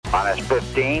Minus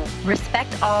 15.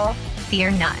 Respect all, fear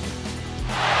none.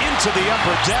 Into the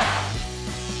upper deck.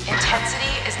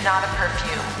 Intensity is not a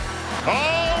perfume.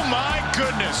 Oh my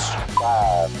goodness.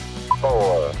 5,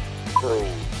 4, 3,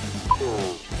 2,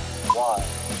 1.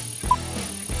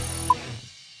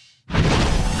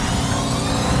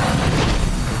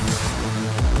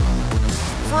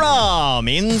 From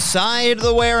inside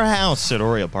the warehouse at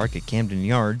Oriole Park at Camden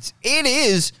Yards, it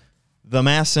is the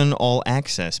Masson All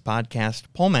Access podcast.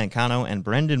 Paul Mancano and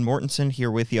Brendan Mortensen here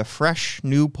with you. Fresh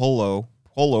new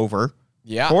pullover.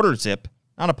 Yeah. Quarter zip,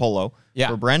 not a polo. Yeah.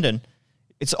 For Brendan.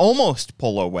 It's almost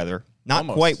polo weather. Not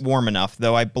Almost. quite warm enough,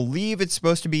 though. I believe it's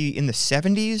supposed to be in the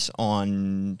 70s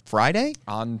on Friday.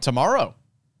 On tomorrow.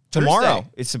 Tomorrow Thursday.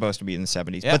 it's supposed to be in the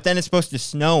 70s. Yeah. But then it's supposed to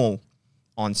snow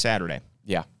on Saturday.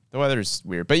 Yeah. The weather's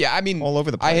weird. But yeah, I mean, All over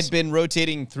the I place. had been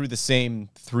rotating through the same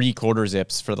 3/4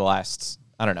 zips for the last,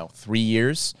 3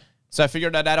 years. So I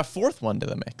figured I'd add a fourth one to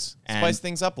the mix. And- Spice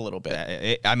things up a little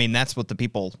bit. I mean, that's what the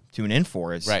people tune in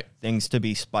for is Right. things to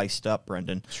be spiced up,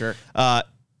 Brendan. Sure.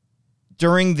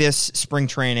 During this spring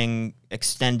training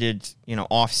extended,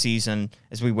 off season,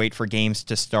 as we wait for games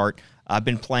to start, I've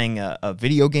been playing a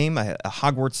video game, a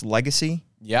Hogwarts Legacy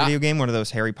video game, one of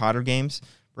those Harry Potter games,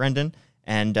 Brendan.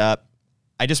 And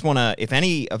I just want to, if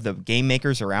any of the game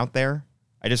makers are out there,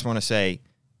 I just want to say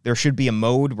there should be a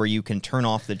mode where you can turn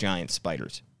off the giant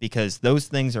spiders because those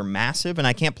things are massive and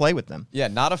I can't play with them. Yeah,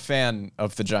 not a fan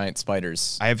of the giant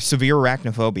spiders. I have severe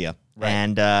arachnophobia, Right.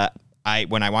 and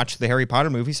when I watched the Harry Potter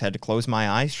movies, had to close my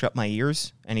eyes, shut my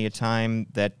ears any time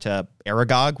that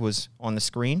Aragog was on the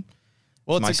screen.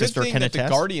 Well, My it's a good sister thing can that the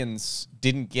attest. Guardians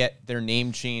didn't get their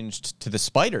name changed to the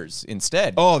Spiders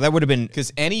instead. Oh, that would have been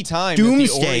Because any time Doomsday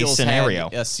that the Orioles scenario.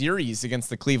 had a series against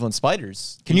the Cleveland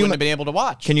Spiders, Can you you wouldn't have been able to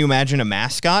watch. Can you imagine a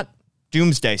mascot?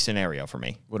 Doomsday scenario for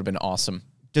me. Would have been awesome.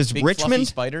 Does Big fluffy Richmond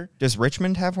spider? Does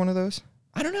Richmond have one of those?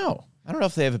 I don't know. I don't know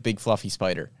if they have a big fluffy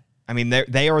spider. I mean,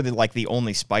 they are the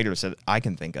only spiders that I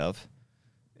can think of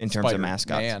in terms of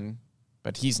mascots. Man,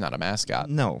 but he's not a mascot.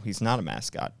 No, he's not a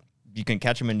mascot. You can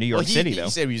catch him in New York City, though. He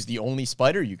said he was the only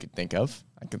spider you could think of.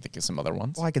 I can think of some other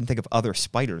ones. Well, I can think of other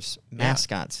spiders.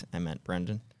 Mascots, I meant,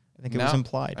 Brendan. I think it was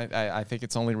implied. I think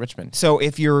it's only Richmond. So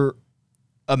if you're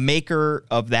a maker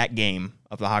of that game,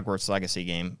 of the Hogwarts Legacy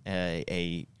game,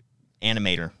 a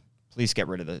animator, please get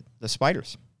rid of the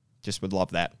spiders. Just would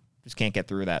love that. Just can't get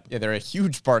through that. Yeah, they're a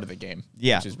huge part of the game.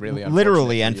 Yeah, Which is really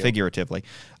literally unfortunate and for you. figuratively.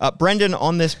 Brendan,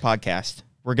 on this podcast,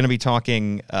 we're going to be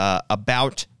talking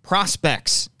about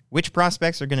prospects. Which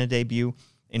prospects are going to debut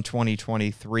in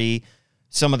 2023?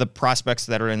 Some of the prospects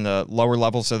that are in the lower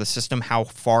levels of the system, how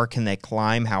far can they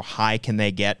climb? How high can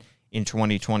they get in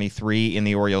 2023 in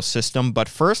the Orioles system? But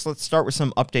first, let's start with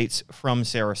some updates from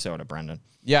Sarasota, Brendan.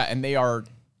 Yeah, and they are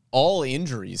all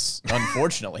injuries,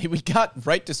 unfortunately. We got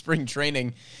right to spring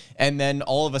training, and then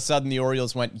all of a sudden the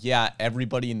Orioles went, yeah,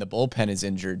 everybody in the bullpen is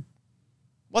injured.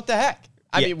 What the heck?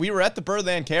 I mean, we were at the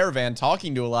Birdland Caravan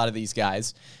talking to a lot of these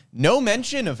guys. No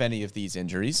mention of any of these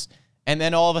injuries. And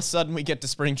then all of a sudden we get to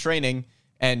spring training,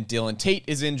 and Dylan Tate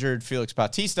is injured. Felix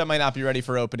Bautista might not be ready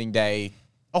for opening day.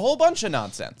 A whole bunch of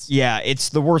nonsense. Yeah, it's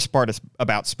the worst part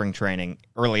about spring training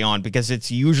early on because it's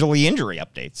usually injury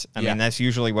updates. I mean, that's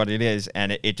usually what it is.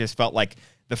 And it just felt like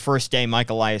the first day Mike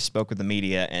Elias spoke with the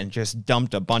media and just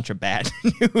dumped a bunch of bad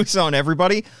news on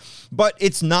everybody. But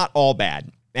it's not all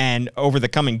bad. And over the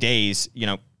coming days,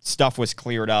 stuff was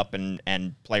cleared up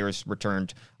and players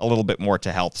returned a little bit more to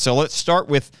health. So let's start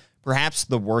with perhaps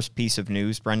the worst piece of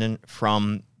news, Brendan,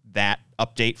 from that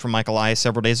update from Mike Elias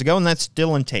several days ago, and that's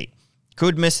Dylan Tate.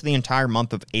 Could miss the entire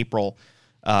month of April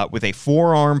with a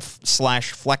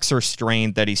forearm/flexor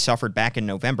strain that he suffered back in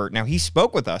November. Now, he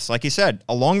spoke with us, like you said,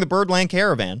 along the Birdland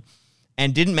Caravan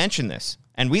and didn't mention this.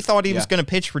 And we thought he was going to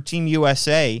pitch for Team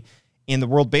USA in the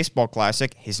World Baseball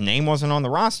Classic. His name wasn't on the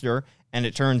roster, and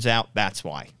it turns out that's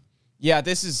why. Yeah,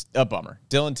 this is a bummer.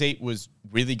 Dylan Tate was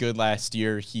really good last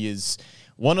year. He is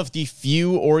one of the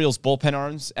few Orioles bullpen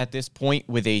arms at this point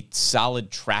with a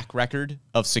solid track record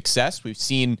of success. We've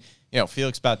seen,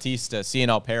 Felix Bautista,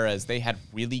 Cionel Perez, they had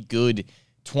really good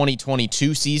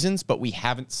 2022 seasons, but we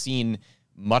haven't seen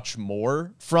much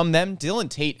more from them. Dylan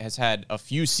Tate has had a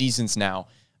few seasons now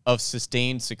of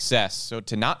sustained success. So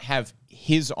to not have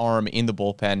his arm in the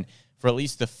bullpen for at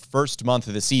least the first month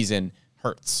of the season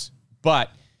hurts. But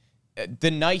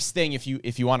the nice thing, if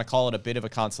you want to call it a bit of a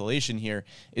consolation here,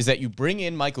 is that you bring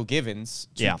in Michael Givens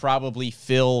to probably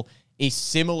fill a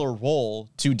similar role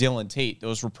to Dylan Tate.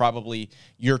 Those were probably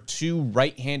your two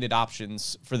right-handed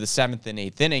options for the 7th and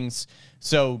 8th innings.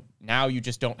 So now you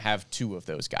just don't have two of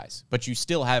those guys, but you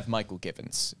still have Michael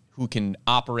Givens, who can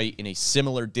operate in a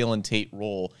similar Dylan Tate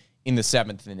role in the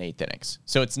 7th and 8th innings.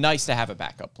 So it's nice to have a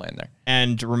backup plan there.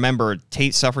 And remember,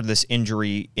 Tate suffered this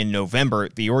injury in November.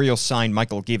 The Orioles signed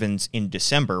Michael Givens in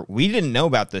December. We didn't know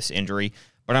about this injury,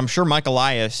 but I'm sure Mike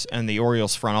Elias and the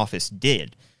Orioles front office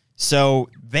did. So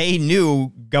they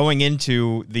knew going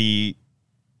into the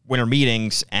winter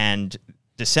meetings and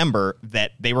December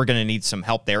that they were going to need some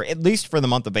help there, at least for the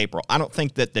month of April. I don't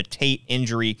think that the Tate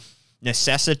injury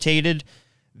necessitated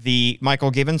the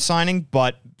Michael Givens signing,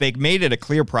 but they made it a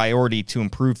clear priority to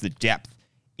improve the depth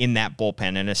in that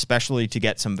bullpen, and especially to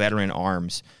get some veteran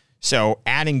arms. So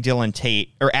adding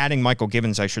Michael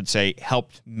Givens, I should say,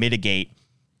 helped mitigate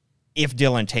if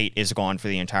Dylan Tate is gone for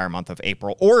the entire month of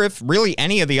April, or if really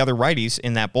any of the other righties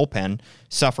in that bullpen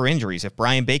suffer injuries. If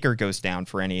Brian Baker goes down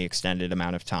for any extended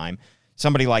amount of time,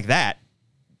 somebody like that,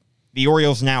 the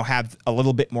Orioles now have a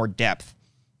little bit more depth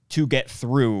to get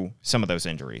through some of those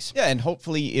injuries. Yeah, and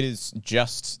hopefully it is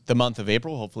just the month of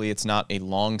April. Hopefully it's not a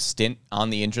long stint on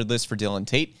the injured list for Dylan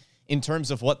Tate. In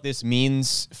terms of what this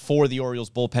means for the Orioles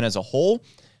bullpen as a whole,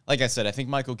 like I said, I think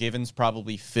Michael Givens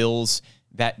probably fills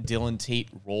that Dylan Tate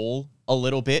role a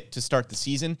little bit to start the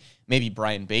season. Maybe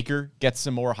Brian Baker gets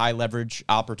some more high leverage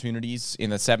opportunities in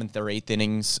the 7th or 8th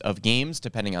innings of games,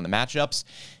 depending on the matchups.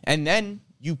 And then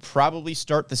you probably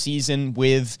start the season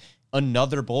with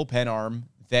another bullpen arm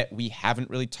that we haven't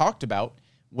really talked about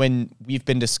when we've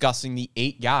been discussing the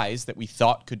 8 guys that we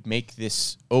thought could make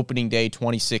this opening day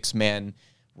 26-man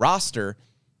roster.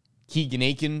 Keegan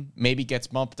Aiken maybe gets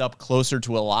bumped up closer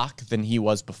to a lock than he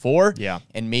was before. Yeah.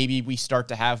 And maybe we start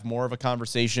to have more of a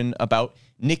conversation about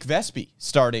Nick Vespi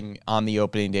starting on the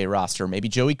opening day roster. Maybe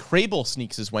Joey Crable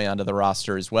sneaks his way onto the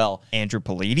roster as well. Andrew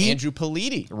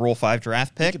Politi, Rule 5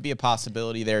 draft pick. Could be a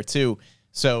possibility there too.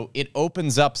 So it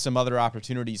opens up some other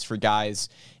opportunities for guys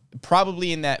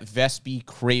probably in that Vespi,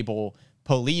 Crable,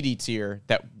 Politi tier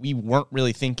that we weren't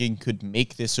really thinking could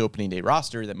make this opening day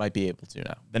roster that might be able to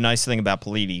now. The nice thing about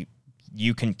Politi,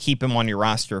 you can keep him on your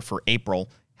roster for April,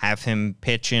 have him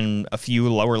pitch in a few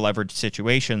lower leverage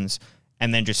situations,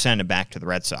 and then just send him back to the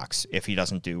Red Sox if he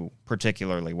doesn't do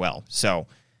particularly well. So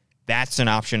that's an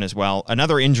option as well.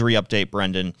 Another injury update,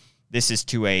 Brendan. This is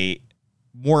to a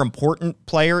more important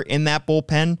player in that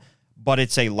bullpen, but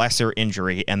it's a lesser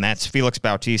injury, and that's Felix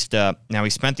Bautista. Now, he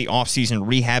spent the offseason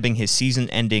rehabbing his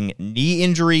season-ending knee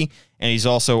injury, and he's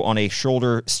also on a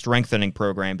shoulder strengthening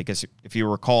program because, if you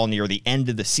recall, near the end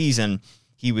of the season,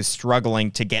 he was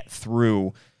struggling to get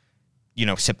through,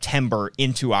 September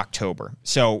into October.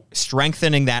 So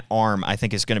strengthening that arm, I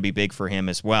think, is going to be big for him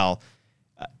as well.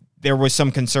 There was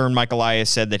some concern. Mike Elias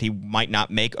said that he might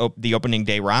not make the opening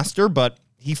day roster, but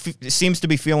he seems to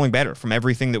be feeling better from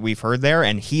everything that we've heard there,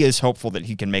 and he is hopeful that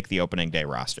he can make the opening day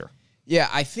roster. Yeah,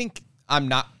 I think I'm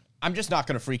just not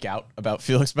going to freak out about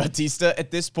Felix Bautista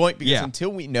at this point because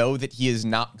until we know that he is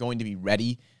not going to be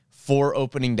ready for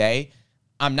opening day,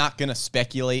 I'm not going to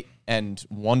speculate and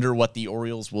wonder what the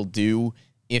Orioles will do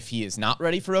if he is not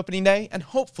ready for opening day. And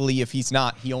hopefully, if he's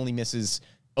not, he only misses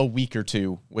a week or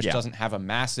two, which doesn't have a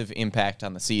massive impact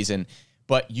on the season.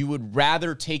 But you would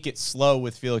rather take it slow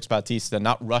with Felix Bautista,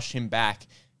 not rush him back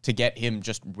to get him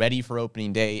just ready for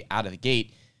opening day out of the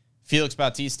gate. Felix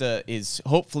Bautista is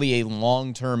hopefully a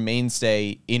long-term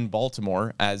mainstay in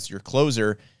Baltimore as your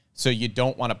closer, so you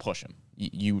don't want to push him.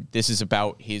 This is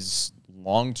about his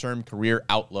long-term career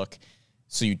outlook,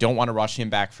 so you don't want to rush him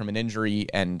back from an injury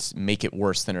and make it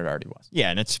worse than it already was.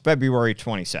 Yeah, and it's February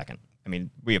 22nd. I mean,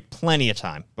 we have plenty of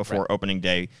time before opening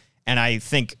day. And I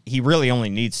think he really only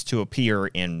needs to appear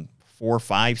in 4,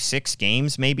 5, 6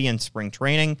 games, maybe in spring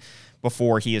training,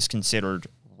 before he is considered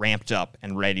ramped up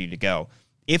and ready to go.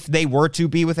 If they were to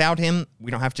be without him,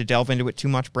 we don't have to delve into it too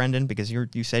much, Brendan, because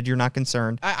you said you're not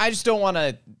concerned. I just don't want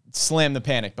to slam the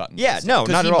panic button. Yeah, no, not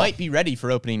at all. Because he might be ready for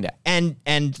opening day.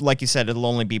 And like you said, it'll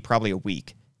only be probably a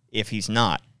week if he's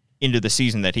not into the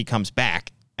season that he comes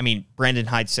back. I mean, Brandon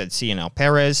Hyde said Cionel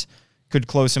Perez could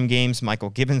close some games. Michael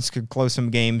Givens could close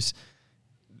some games.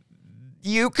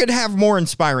 You could have more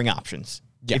inspiring options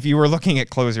if you were looking at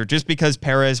closer, just because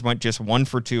Perez went just 1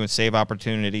 for 2 in save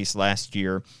opportunities last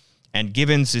year, and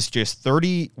Givens is just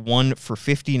 31 for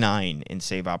 59 in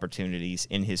save opportunities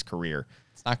in his career.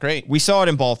 It's not great. We saw it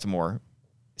in Baltimore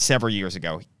several years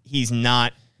ago. He's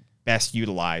not best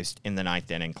utilized in the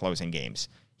 9th inning closing games.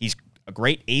 He's a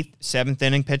great 8th, 7th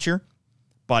inning pitcher,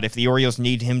 but if the Orioles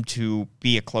need him to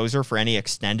be a closer for any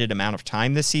extended amount of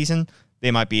time this season,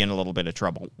 they might be in a little bit of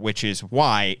trouble, which is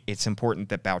why it's important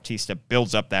that Bautista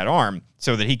builds up that arm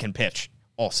so that he can pitch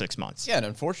all 6 months. Yeah, and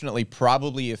unfortunately,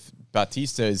 probably if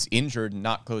Bautista is injured and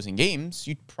not closing games,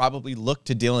 you'd probably look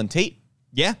to Dylan Tate.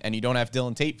 Yeah. And you don't have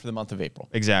Dylan Tate for the month of April.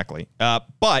 Exactly.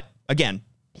 But, again,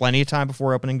 Plenty of time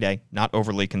before opening day. Not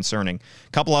overly concerning.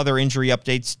 A couple other injury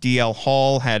updates. DL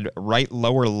Hall had right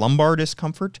lower lumbar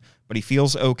discomfort, but he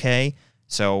feels okay.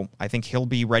 So I think he'll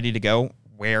be ready to go.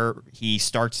 Where he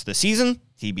starts the season,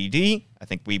 TBD. I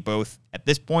think we both, at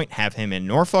this point, have him in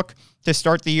Norfolk to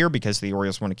start the year because the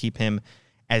Orioles want to keep him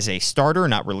as a starter,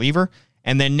 not reliever.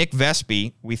 And then Nick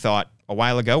Vespi, we thought a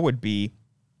while ago would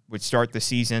start the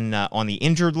season on the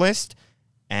injured list.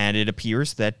 And it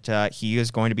appears that he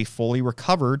is going to be fully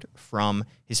recovered from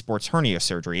his sports hernia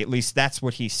surgery. At least that's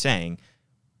what he's saying.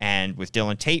 And with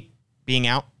Dylan Tate being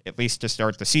out, at least to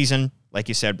start the season, like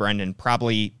you said, Brendan,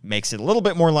 probably makes it a little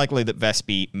bit more likely that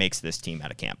Vespi makes this team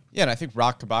out of camp. Yeah, and I think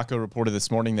Rock Kabako reported this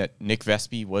morning that Nick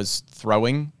Vespi was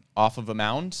throwing off of a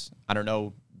mound. I don't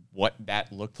know what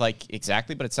that looked like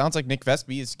exactly, but it sounds like Nick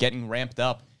Vespi is getting ramped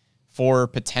up for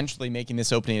potentially making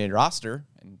this opening day roster.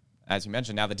 And as you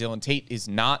mentioned, now that Dylan Tate is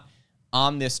not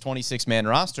on this 26-man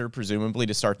roster, presumably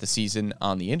to start the season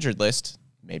on the injured list,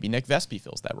 maybe Nick Vespi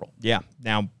fills that role. Yeah.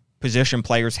 Now, position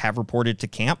players have reported to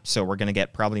camp, so we're going to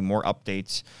get probably more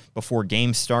updates before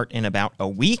games start in about a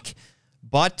week.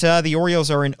 But the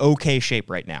Orioles are in okay shape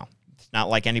right now. It's not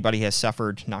like anybody has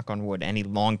suffered, knock on wood, any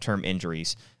long-term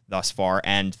injuries thus far,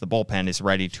 and the bullpen is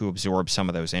ready to absorb some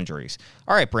of those injuries.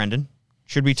 All right, Brendan,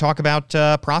 should we talk about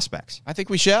prospects? I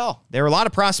think we shall. There are a lot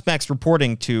of prospects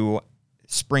reporting to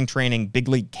spring training big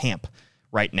league camp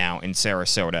right now in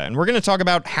Sarasota. And we're going to talk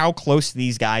about how close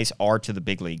these guys are to the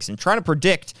big leagues and try to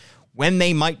predict when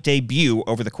they might debut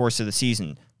over the course of the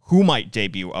season, who might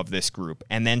debut of this group,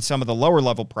 and then some of the lower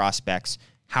level prospects,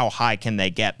 how high can they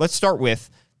get? Let's start with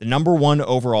the number 1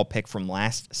 overall pick from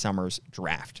last summer's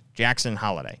draft, Jackson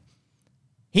Holliday.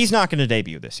 He's not going to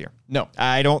debut this year. No.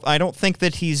 I don't think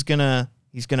that he's going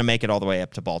to make it all the way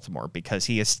up to Baltimore because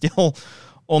he is still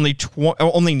only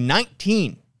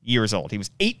 19 years old. He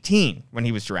was 18 when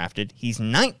he was drafted. He's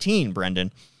 19,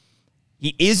 Brendan.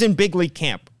 He is in big league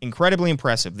camp. Incredibly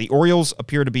impressive. The Orioles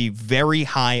appear to be very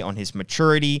high on his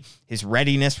maturity, his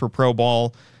readiness for pro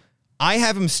ball. I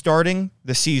have him starting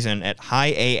the season at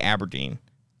high A Aberdeen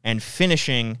and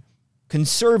finishing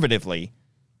conservatively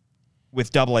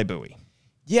with double A Bowie.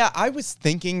 Yeah, I was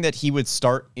thinking that he would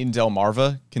start in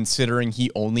Delmarva, considering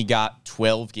he only got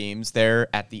 12 games there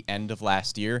at the end of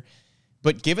last year.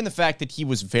 But given the fact that he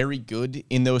was very good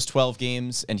in those 12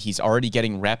 games and he's already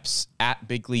getting reps at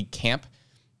big league camp,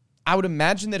 I would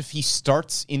imagine that if he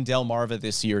starts in Delmarva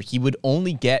this year, he would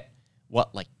only get,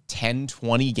 10,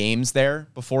 20 games there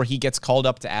before he gets called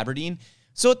up to Aberdeen.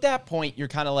 So at that point, you're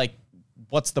kind of like,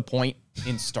 what's the point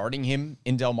in starting him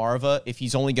in Delmarva if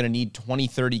he's only going to need 20,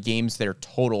 30 games there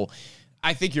total?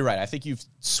 I think you're right. I think you've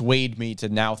swayed me to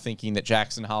now thinking that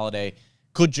Jackson Holliday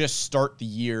could just start the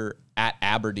year at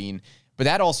Aberdeen. But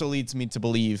that also leads me to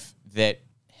believe that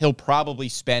he'll probably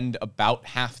spend about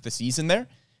half the season there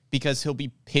because he'll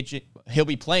be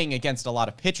playing against a lot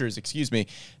of pitchers,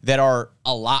 that are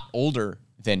a lot older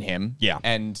than him. Yeah.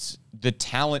 And the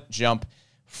talent jump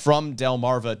from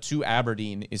Delmarva to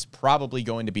Aberdeen is probably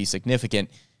going to be significant.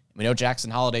 We know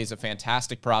Jackson Holliday is a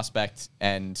fantastic prospect,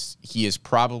 and he is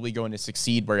probably going to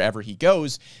succeed wherever he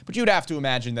goes, but you'd have to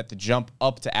imagine that the jump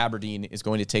up to Aberdeen is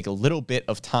going to take a little bit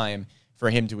of time for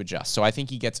him to adjust. So I think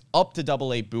he gets up to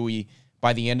double A Bowie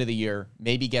by the end of the year,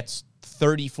 maybe gets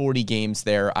 30, 40 games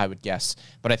there, I would guess,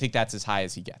 but I think that's as high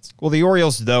as he gets. Well, the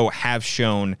Orioles, though, have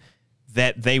shown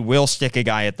that they will stick a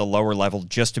guy at the lower level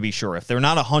just to be sure. If they're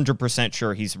not 100%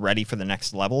 sure he's ready for the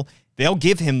next level, they'll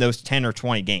give him those 10 or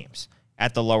 20 games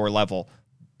at the lower level.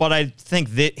 But I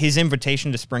think that his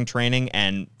invitation to spring training,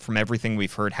 and from everything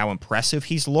we've heard, how impressive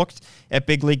he's looked at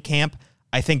big league camp,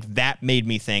 I think that made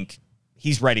me think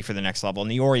he's ready for the next level.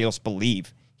 And the Orioles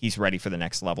believe he's ready for the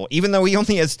next level, even though he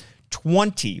only has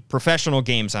 20 professional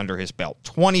games under his belt,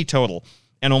 20 total,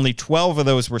 and only 12 of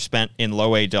those were spent in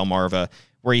low A Delmarva,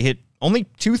 where he hit only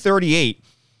 .238,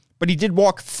 but he did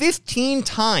walk 15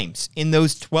 times in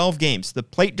those 12 games. The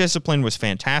plate discipline was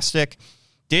fantastic.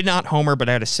 Did not homer, but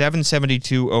had a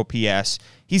 .772 OPS.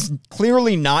 He's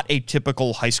clearly not a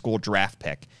typical high school draft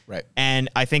pick. Right. And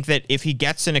I think that if he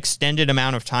gets an extended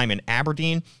amount of time in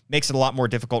Aberdeen, makes it a lot more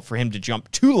difficult for him to jump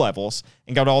 2 levels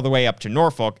and get all the way up to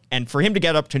Norfolk. And for him to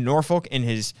get up to Norfolk in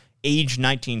his age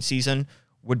 19 season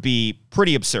would be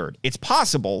pretty absurd. It's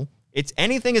possible.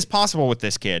 Anything is possible with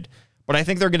this kid. But I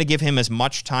think they're going to give him as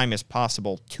much time as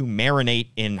possible to marinate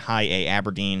in high A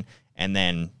Aberdeen and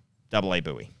then double A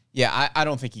Bowie. Yeah, I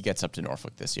don't think he gets up to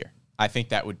Norfolk this year. I think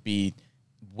that would be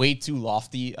way too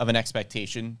lofty of an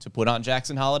expectation to put on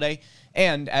Jackson Holliday.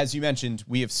 And as you mentioned,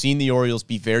 we have seen the Orioles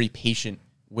be very patient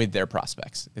with their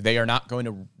prospects. They are not going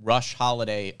to rush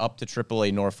Holliday up to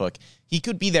AAA Norfolk. He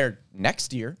could be there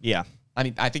next year. Yeah. I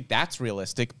mean, I think that's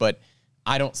realistic, but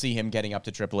I don't see him getting up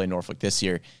to AAA Norfolk this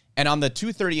year. And on the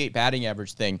 238 batting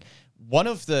average thing, one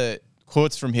of the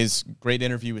quotes from his great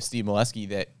interview with Steve Molesky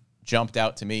that jumped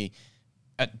out to me,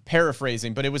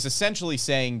 paraphrasing, but it was essentially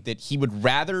saying that he would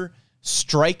rather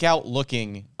strike out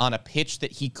looking on a pitch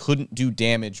that he couldn't do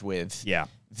damage with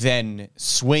than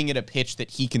swing at a pitch that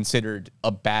he considered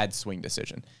a bad swing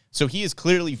decision. So he is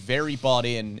clearly very bought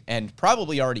in and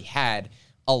probably already had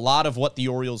a lot of what the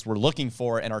Orioles were looking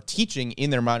for and are teaching in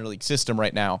their minor league system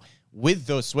right now with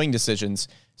those swing decisions.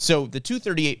 So the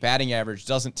 238 batting average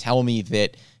doesn't tell me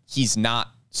that he's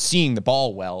not seeing the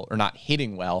ball well or not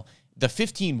hitting well. The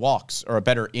 15 walks are a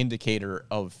better indicator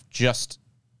of just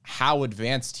how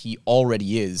advanced he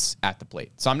already is at the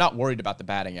plate. So I'm not worried about the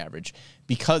batting average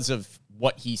because of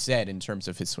what he said in terms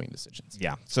of his swing decisions.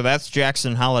 Yeah. So that's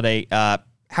Jackson Holliday.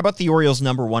 How about the Orioles'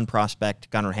 number one prospect,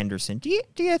 Gunnar Henderson? Do you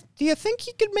think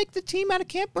he could make the team out of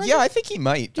camp? Brendan? Yeah, I think he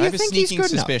might. Do I you have a think he's sneaking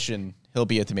good enough? suspicion he'll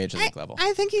be at the major league level.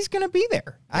 I think he's going to be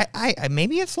there. I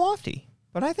maybe it's lofty,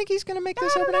 but I think he's going to make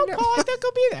this opening day. I think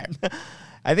he'll be there.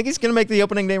 I think he's going to make the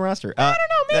opening day roster. I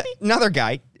don't know, maybe. Another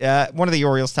guy, one of the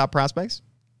Orioles' top prospects,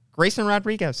 Grayson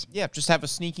Rodriguez. Yeah, just have a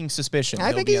sneaking suspicion I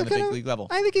he'll think be he's on the big league level.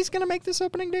 I think he's going to make this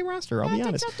opening day roster. I'll be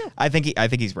honest. so too. I think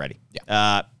he's ready.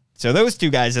 Yeah. So those two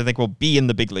guys, I think, will be in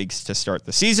the big leagues to start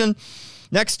the season.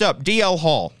 Next up, DL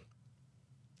Hall.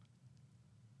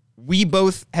 We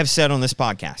both have said on this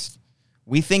podcast,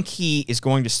 we think he is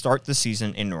going to start the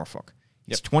season in Norfolk.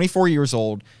 He's 24 years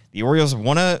old. The Orioles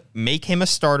want to make him a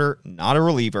starter, not a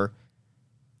reliever.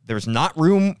 There's not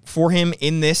room for him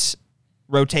in this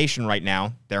rotation right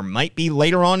now. There might be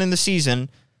later on in the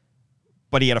season,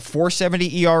 but he had a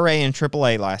 4.70 ERA in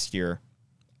AAA last year.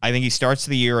 I think he starts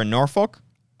the year in Norfolk.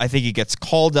 I think he gets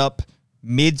called up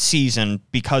mid-season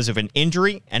because of an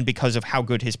injury and because of how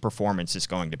good his performance is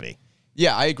going to be.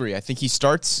 Yeah, I agree. I think he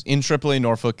starts in AAA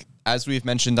Norfolk. As we've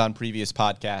mentioned on previous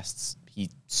podcasts, he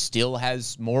still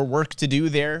has more work to do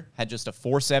there. Had just a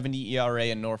 4.70 ERA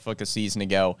in Norfolk a season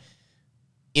ago.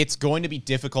 It's going to be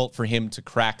difficult for him to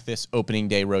crack this opening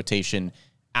day rotation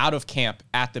out of camp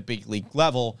at the big league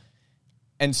level.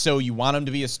 And so you want him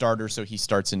to be a starter, so he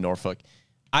starts in Norfolk.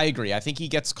 I agree. I think he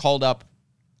gets called up.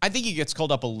 I think he gets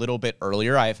called up a little bit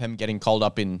earlier. I have him getting called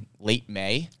up in late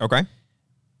May. Okay.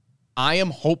 I am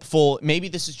hopeful. Maybe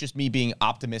this is just me being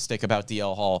optimistic about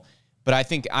DL Hall, but I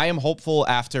think I am hopeful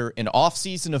after an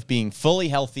offseason of being fully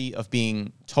healthy, of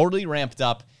being totally ramped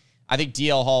up. I think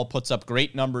DL Hall puts up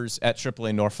great numbers at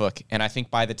AAA Norfolk, and I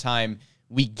think by the time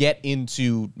we get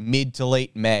into mid to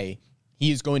late May,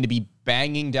 he is going to be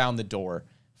banging down the door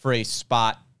for a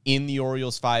spot in the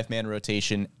Orioles 5-man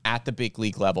rotation at the big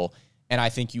league level. And I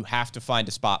think you have to find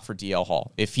a spot for DL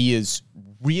Hall. If he is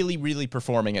really, really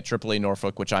performing at AAA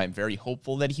Norfolk, which I am very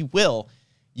hopeful that he will,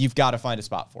 you've got to find a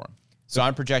spot for him. So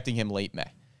I'm projecting him late May.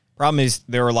 Problem is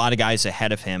there are a lot of guys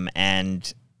ahead of him,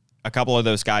 and a couple of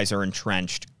those guys are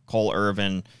entrenched. Cole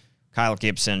Irvin, Kyle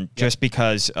Gibson, just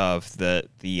because of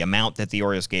the amount that the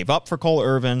Orioles gave up for Cole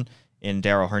Irvin in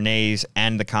Darryl Hernandez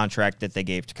and the contract that they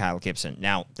gave to Kyle Gibson.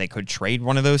 Now, they could trade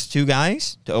one of those two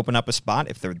guys to open up a spot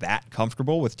if they're that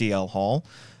comfortable with DL Hall,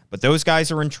 but those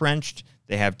guys are entrenched.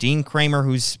 They have Dean Kramer,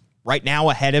 who's right now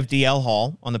ahead of DL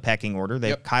Hall on the pecking order. They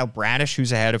have Kyle Bradish,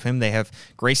 who's ahead of him. They have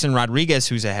Grayson Rodriguez,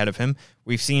 who's ahead of him.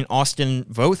 We've seen Austin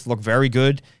Voth look very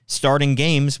good starting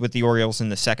games with the Orioles in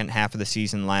the second half of the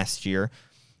season last year.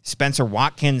 Spencer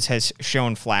Watkins has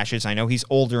shown flashes. I know he's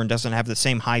older and doesn't have the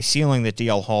same high ceiling that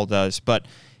DL Hall does, but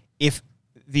if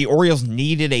the Orioles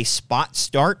needed a spot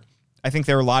start, I think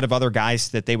there are a lot of other guys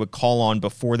that they would call on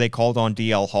before they called on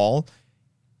DL Hall.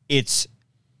 It's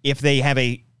if they have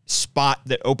a spot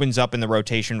that opens up in the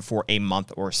rotation for a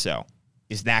month or so.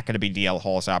 Is that going to be DL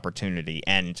Hall's opportunity?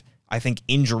 And I think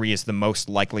injury is the most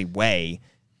likely way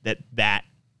that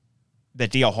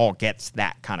DL Hall gets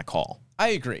that kind of call. I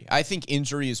agree. I think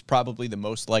injury is probably the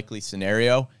most likely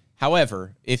scenario.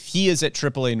 However, if he is at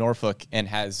AAA Norfolk and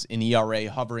has an ERA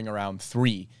hovering around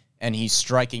 3 and he's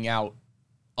striking out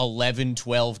 11,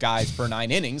 12 guys per 9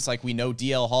 innings, like we know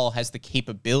DL Hall has the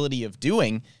capability of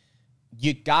doing,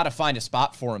 you got to find a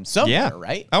spot for him somewhere,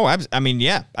 right? Oh, I mean,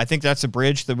 yeah. I think that's a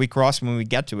bridge that we cross when we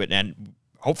get to it, and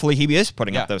hopefully he is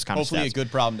putting up those kind of stats. Hopefully a good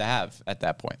problem to have at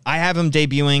that point. I have him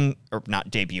debuting, or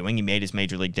not debuting, he made his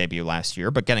major league debut last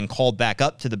year, but getting called back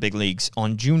up to the big leagues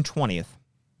on June 20th.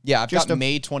 Yeah, I've got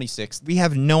May 26th. We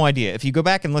have no idea. If you go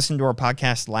back and listen to our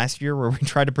podcast last year where we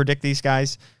tried to predict these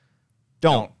guys,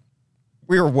 don't.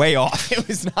 We were way off. It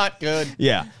was not good.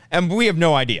 Yeah. And we have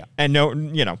no idea. And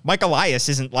Mike Elias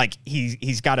isn't like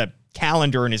he's got a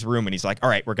calendar in his room and he's like, all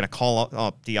right, we're going to call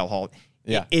up DL Hall.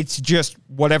 Yeah. It's just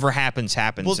whatever happens,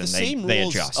 Well, the and same they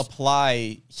rules adjust.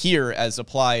 apply here as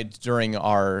applied during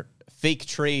our fake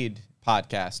trade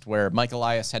podcast where Mike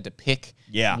Elias had to pick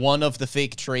one of the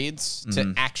fake trades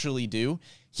to actually do.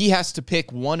 He has to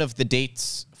pick one of the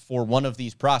dates for one of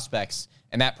these prospects,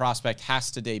 and that prospect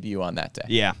has to debut on that day.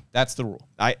 Yeah. That's the rule.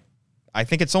 I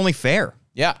think it's only fair,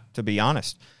 Yeah. to be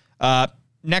honest.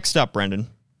 Next up, Brendan,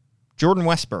 Jordan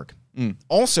Westberg,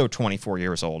 also 24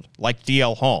 years old, like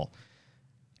DL Hall.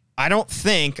 I don't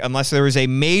think, unless there was a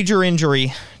major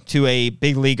injury to a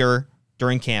big leaguer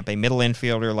during camp, a middle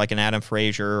infielder like an Adam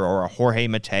Frazier or a Jorge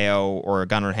Mateo or a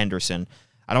Gunnar Henderson,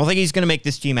 I don't think he's going to make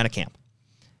this team out of camp.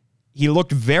 He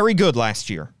looked very good last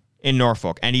year in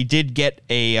Norfolk, and he did get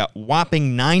a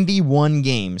whopping 91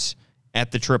 games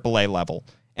at the AAA level,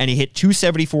 and he hit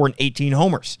 274 and 18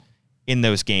 homers in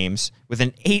those games with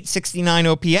an 869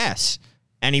 OPS,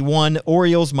 and he won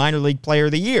Orioles Minor League Player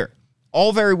of the Year.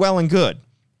 All very well and good,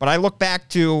 but I look back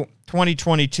to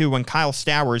 2022 when Kyle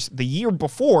Stowers, the year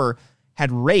before,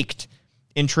 had raked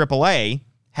in AAA,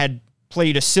 had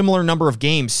played a similar number of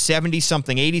games,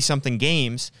 70-something, 80-something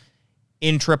games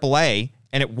in AAA,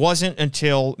 and it wasn't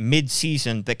until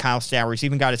mid-season that Kyle Stowers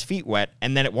even got his feet wet,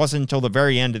 and then it wasn't until the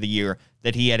very end of the year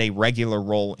that he had a regular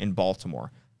role in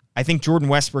Baltimore. I think Jordan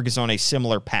Westberg is on a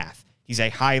similar path. He's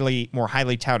a more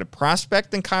highly touted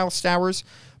prospect than Kyle Stowers,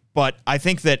 but I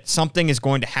think that something is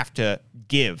going to have to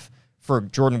give for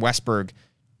Jordan Westberg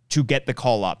to get the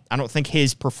call up. I don't think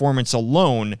his performance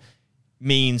alone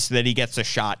means that he gets a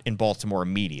shot in Baltimore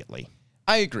immediately.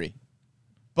 I agree.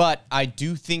 But I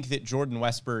do think that Jordan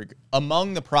Westberg,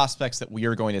 among the prospects that we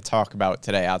are going to talk about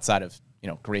today, outside of,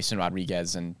 Grayson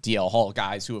Rodriguez and DL Hall,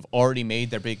 guys who have already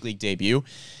made their big league debut,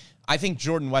 I think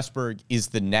Jordan Westberg is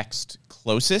the next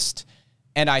closest.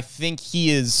 And I think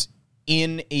he is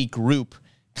in a group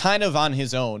kind of on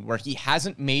his own where he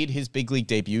hasn't made his big league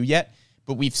debut yet,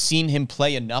 but we've seen him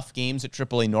play enough games at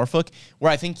AAA Norfolk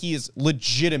where I think he is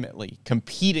legitimately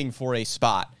competing for a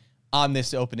spot on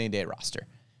this opening day roster.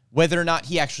 Whether or not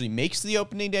he actually makes the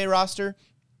opening day roster,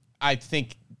 I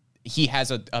think he has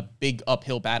a big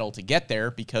uphill battle to get there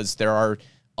because there are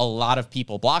a lot of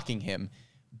people blocking him.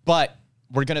 But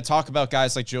we're going to talk about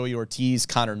guys like Joey Ortiz,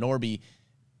 Connor Norby,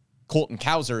 Colton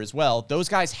Cowser as well. Those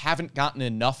guys haven't gotten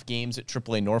enough games at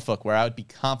AAA Norfolk where I would be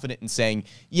confident in saying,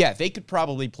 yeah, they could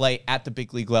probably play at the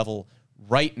big league level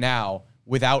right now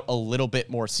without a little bit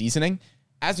more seasoning.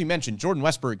 As we mentioned, Jordan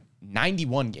Westberg,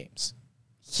 91 games.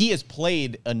 He has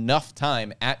played enough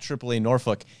time at AAA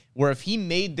Norfolk where if he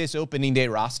made this opening day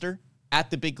roster at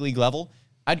the big league level,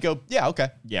 I'd go, yeah, okay.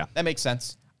 Yeah. That makes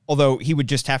sense. Although he would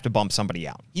just have to bump somebody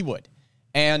out. He would.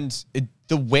 And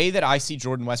the way that I see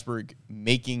Jordan Westberg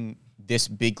making this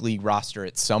big league roster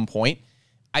at some point,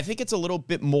 I think it's a little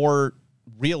bit more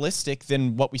realistic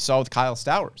than what we saw with Kyle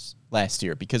Stowers last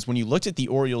year. Because when you looked at the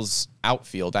Orioles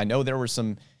outfield, I know there were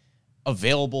some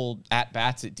available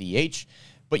at-bats at DH,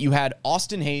 but you had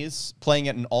Austin Hayes playing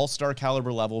at an all-star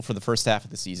caliber level for the first half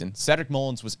of the season. Cedric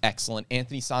Mullins was excellent.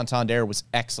 Anthony Santander was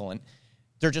excellent.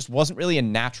 There just wasn't really a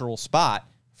natural spot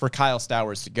for Kyle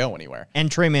Stowers to go anywhere. And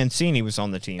Trey Mancini was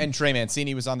on the team. And Trey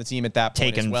Mancini was on the team at that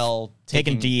point as well.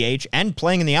 Taking DH and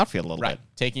playing in the outfield a little bit.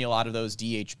 Taking a lot of those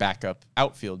DH backup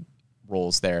outfield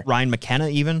roles there. Ryan McKenna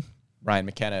even. Ryan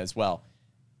McKenna as well.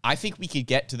 I think we could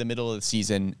get to the middle of the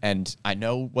season, and I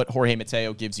know what Jorge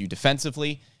Mateo gives you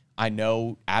defensively. I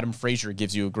know Adam Frazier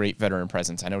gives you a great veteran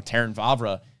presence. I know Terrin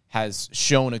Vavra has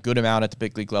shown a good amount at the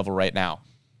big league level right now.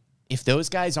 If those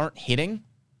guys aren't hitting,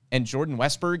 and Jordan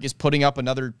Westberg is putting up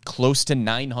another close to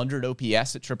 900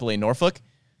 OPS at AAA Norfolk,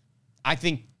 I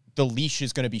think the leash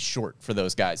is going to be short for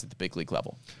those guys at the big league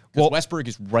level. Because Westberg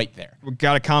is right there. We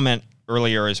got a comment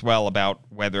earlier as well about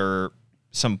whether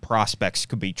some prospects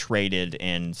could be traded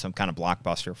in some kind of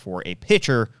blockbuster for a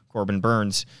pitcher, Corbin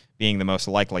Burns being the most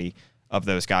likely of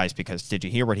those guys, because did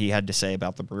you hear what he had to say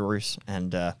about the Brewers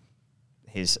and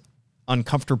his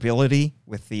uncomfortability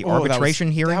with the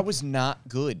arbitration hearing? That was not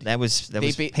good. That was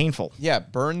painful. Yeah,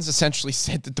 Burns essentially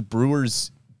said that the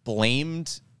Brewers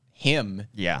blamed him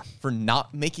for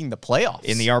not making the playoffs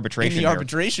in the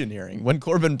arbitration hearing when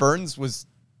Corbin Burns was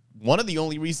one of the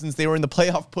only reasons they were in the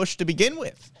playoff push to begin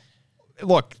with.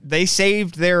 Look, they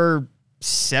saved their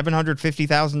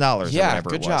 $750,000 or whatever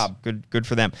good it was. job. Good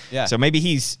for them. Yeah. So maybe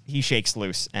he shakes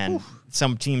loose and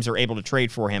some teams are able to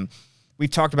trade for him. We've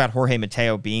talked about Jorge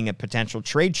Mateo being a potential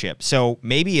trade chip. So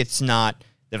maybe it's not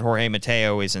that Jorge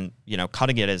Mateo isn't,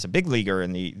 cutting it as a big leaguer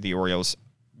and the Orioles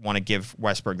want to give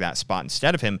Westberg that spot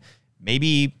instead of him.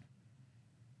 Maybe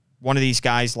one of these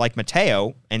guys like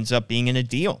Mateo ends up being in a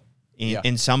deal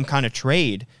in some kind of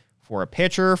trade for a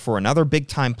pitcher, for another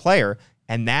big-time player,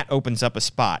 and that opens up a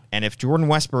spot. And if Jordan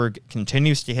Westburg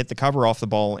continues to hit the cover off the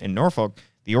ball in Norfolk,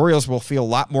 the Orioles will feel a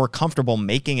lot more comfortable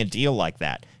making a deal like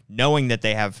that, knowing that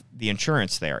they have the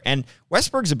insurance there. And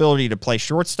Westburg's ability to play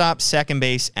shortstop, second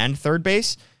base, and third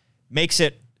base makes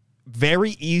it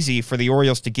very easy for the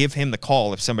Orioles to give him the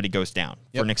call if somebody goes down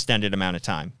for an extended amount of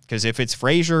time. Because if it's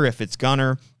Frazier, if it's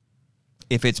Gunnar,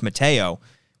 if it's Mateo,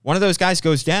 one of those guys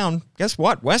goes down, guess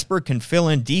what? Westburg can fill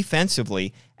in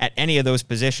defensively at any of those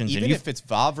positions. Even if it's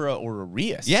Vavra or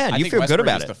Arias. Yeah, and I you think feel good Westburg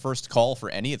about is it. the first call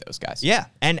for any of those guys. Yeah,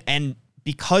 and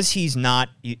because he's not,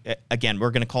 again,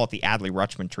 we're going to call it the Adley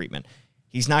Rutschman treatment.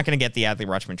 He's not going to get the Adley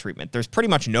Rutschman treatment. There's pretty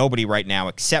much nobody right now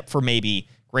except for maybe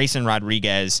Grayson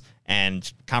Rodriguez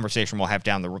and conversation we'll have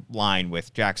down the line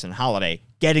with Jackson Holiday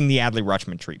getting the Adley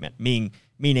Rutschman treatment,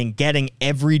 meaning getting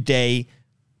everyday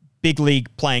big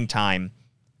league playing time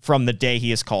from the day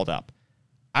he is called up.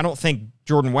 I don't think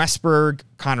Jordan Westburg,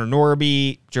 Connor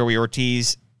Norby, Joey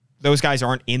Ortiz, those guys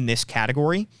aren't in this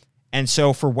category. And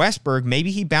so for Westburg, maybe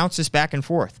he bounces back and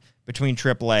forth between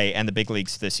AAA and the big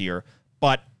leagues this year.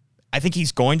 But I think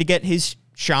he's going to get his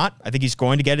shot. I think he's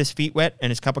going to get his feet wet and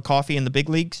his cup of coffee in the big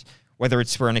leagues. Whether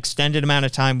it's for an extended amount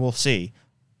of time, we'll see.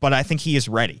 But I think he is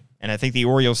ready. And I think the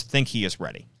Orioles think he is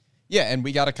ready. Yeah, and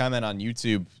we got a comment on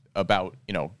YouTube about,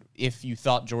 if you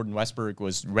thought Jordan Westburg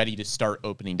was ready to start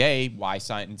opening day, why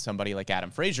sign somebody like Adam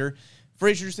Frazier?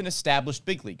 Frazier's an established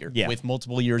big leaguer with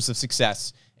multiple years of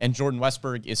success, and Jordan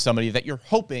Westburg is somebody that you're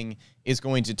hoping is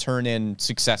going to turn in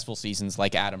successful seasons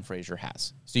like Adam Frazier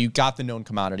has. So you got the known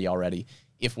commodity already.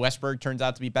 If Westburg turns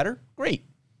out to be better, great.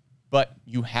 But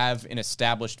you have an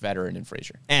established veteran in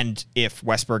Frazier. And if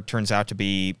Westburg turns out to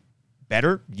be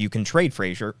better, you can trade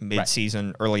Frazier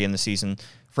mid-season, early in the season.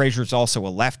 Frazier's also a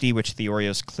lefty, which the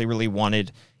Orioles clearly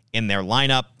wanted in their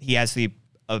lineup. He has the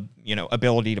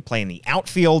ability to play in the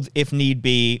outfield if need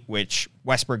be, which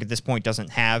Westburg at this point doesn't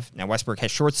have. Now, Westburg has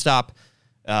shortstop,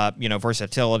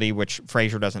 versatility, which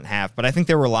Frazier doesn't have. But I think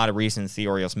there were a lot of reasons the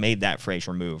Orioles made that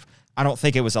Frazier move. I don't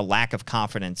think it was a lack of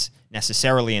confidence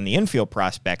necessarily in the infield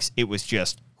prospects. It was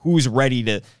just who's ready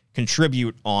to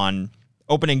contribute on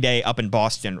opening day up in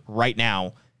Boston right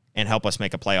now and help us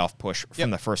make a playoff push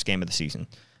from the first game of the season.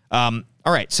 All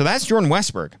right, so that's Jordan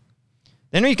Westburg.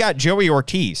 Then we've got Joey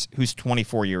Ortiz, who's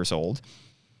 24 years old.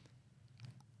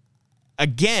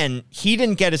 Again, he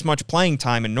didn't get as much playing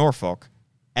time in Norfolk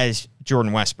as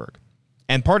Jordan Westburg.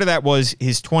 And part of that was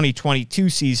his 2022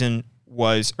 season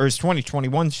his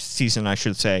 2021 season, I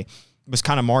should say, was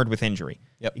kind of marred with injury.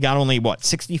 He got only,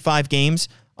 65 games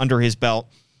under his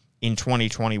belt in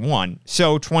 2021.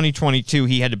 So 2022,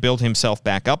 he had to build himself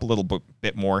back up a little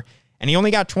bit more. And he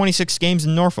only got 26 games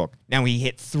in Norfolk. Now, he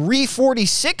hit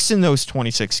 346 in those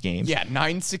 26 games. Yeah,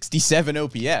 967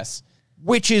 OPS.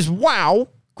 Which is, wow,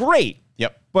 great.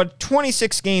 Yep. But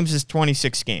 26 games is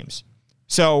 26 games.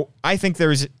 So I think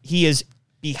he is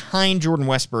behind Jordan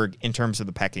Westburg in terms of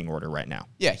the pecking order right now.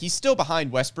 Yeah, he's still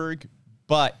behind Westburg,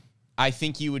 but I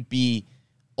think you would be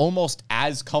almost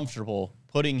as comfortable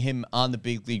putting him on the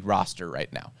big league roster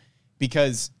right now.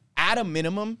 Because at a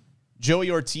minimum,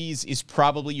 Joey Ortiz is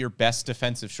probably your best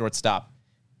defensive shortstop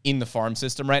in the farm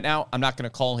system right now. I'm not going to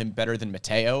call him better than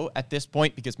Mateo at this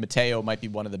point because Mateo might be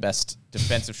one of the best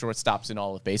defensive shortstops in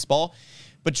all of baseball.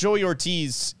 But Joey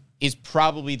Ortiz is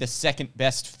probably the second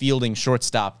best fielding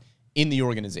shortstop in the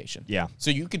organization. Yeah. So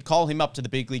you could call him up to the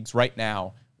big leagues right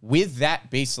now with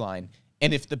that baseline.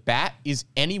 And if the bat is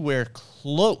anywhere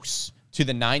close to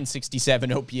the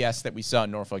 967 OPS that we saw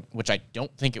in Norfolk, which I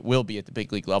don't think it will be at the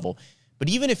big league level, but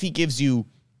even if he gives you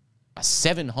a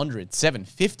 700,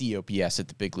 750 OPS at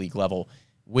the big league level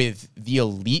with the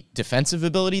elite defensive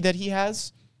ability that he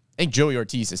has, I think Joey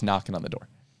Ortiz is knocking on the door.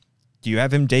 Do you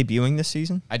have him debuting this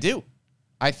season? I do.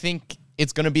 I think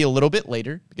it's going to be a little bit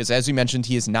later because, as you mentioned,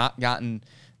 he has not gotten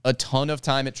a ton of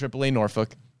time at AAA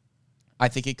Norfolk. I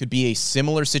think it could be a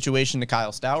similar situation to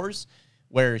Kyle Stowers,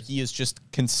 where he is just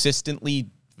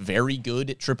consistently very good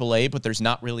at AAA, but there's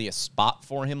not really a spot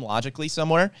for him logically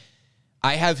somewhere.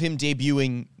 I have him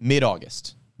debuting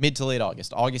mid-August, mid to late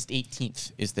August. August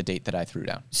 18th is the date that I threw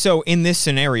down. So in this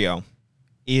scenario,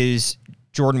 is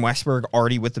Jordan Westburg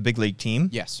already with the big league team?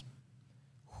 Yes.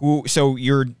 So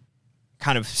you're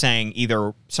kind of saying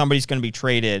either somebody's going to be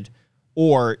traded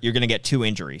or you're going to get two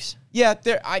injuries. Yeah,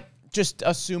 I just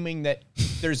assuming that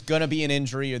there's going to be an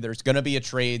injury or there's going to be a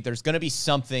trade. There's going to be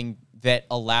something that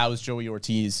allows Joey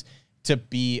Ortiz to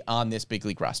be on this big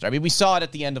league roster. I mean, we saw it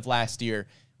at the end of last year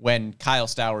when Kyle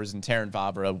Stowers and Terrin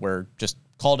Vavra were just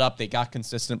called up. They got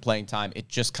consistent playing time. It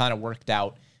just kind of worked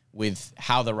out with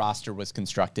how the roster was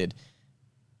constructed.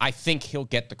 I think he'll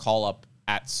get the call up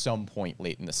at some point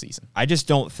late in the season. I just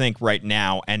don't think right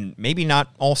now, and maybe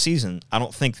not all season, I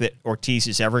don't think that Ortiz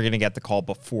is ever going to get the call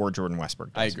before Jordan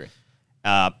Westburg does. I agree.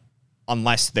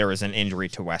 Unless there is an injury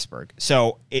to Westburg.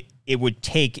 So it would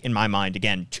take, in my mind,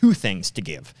 again, 2 things to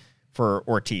give for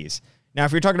Ortiz. Now,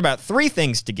 if you're talking about 3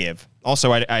 things to give,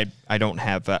 also I don't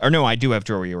have, I do have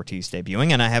Joey Ortiz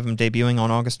debuting, and I have him debuting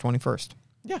on August 21st.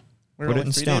 Yeah. We're Put it only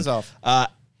in 3 stone. days off.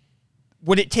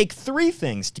 Would it take 3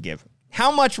 things to give? How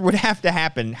much would have to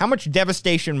happen? How much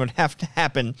devastation would have to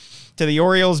happen to the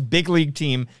Orioles big league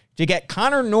team to get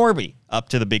Connor Norby up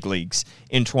to the big leagues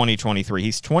in 2023?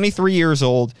 He's 23 years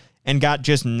old and got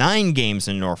just 9 games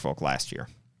in Norfolk last year.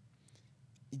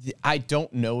 I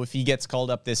don't know if he gets called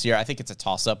up this year. I think it's a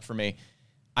toss-up for me.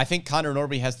 I think Connor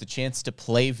Norby has the chance to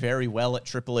play very well at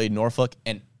AAA Norfolk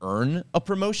and earn a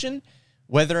promotion.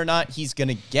 Whether or not he's going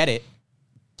to get it,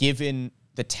 given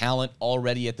the talent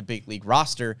already at the big league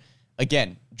roster.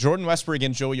 Again, Jordan Westburg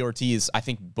and Joey Ortiz, I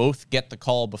think both get the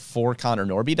call before Connor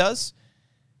Norby does.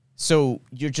 So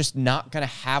you're just not going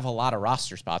to have a lot of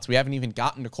roster spots. We haven't even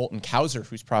gotten to Colton Cowser,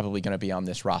 who's probably going to be on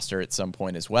this roster at some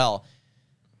point as well.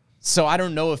 So I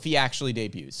don't know if he actually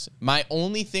debuts. My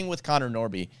only thing with Connor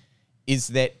Norby is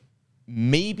that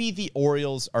maybe the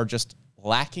Orioles are just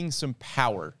lacking some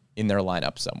power in their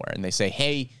lineup somewhere. And they say,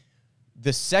 hey,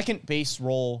 the second base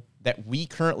role that we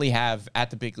currently have at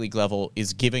the big league level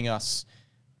is giving us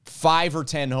 5 or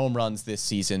 10 home runs this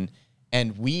season,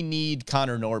 and we need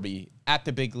Connor Norby at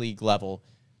the big league level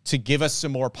to give us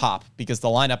some more pop because the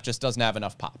lineup just doesn't have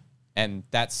enough pop. And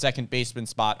that second baseman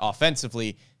spot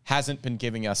offensively hasn't been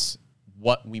giving us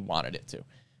what we wanted it to.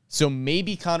 So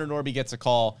maybe Connor Norby gets a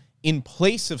call in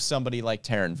place of somebody like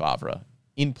Terrin Vavra,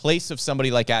 in place of somebody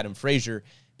like Adam Frazier,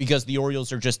 because the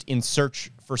Orioles are just in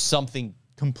search for something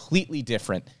completely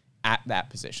different at that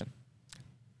position.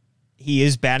 He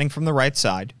is batting from the right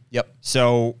side. Yep.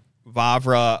 So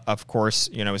Vavra, of course,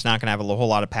 is not going to have a whole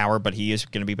lot of power, but he is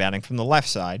going to be batting from the left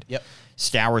side. Yep.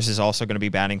 Stowers is also going to be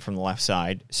batting from the left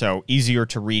side, so easier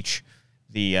to reach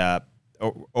the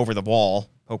over the wall,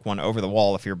 poke one over the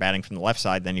wall if you're batting from the left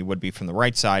side than you would be from the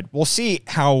right side. We'll see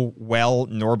how well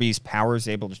Norby's power is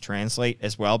able to translate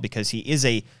as well, because he is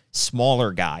a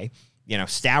smaller guy.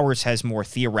 Stowers has more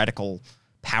theoretical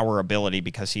power ability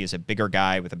because he is a bigger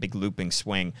guy with a big looping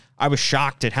swing. I was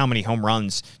shocked at how many home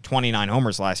runs, 29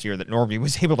 homers last year, that Norby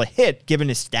was able to hit given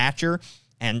his stature.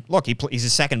 And look, he's a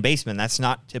second baseman. That's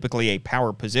not typically a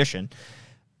power position.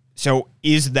 So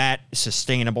is that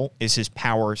sustainable? Is his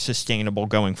power sustainable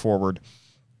going forward?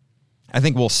 I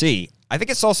think we'll see. I think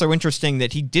it's also interesting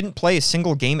that he didn't play a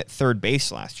single game at third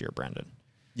base last year, Brendan.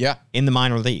 Yeah. In the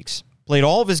minor leagues. Played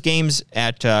all of his games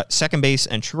at second base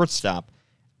and shortstop.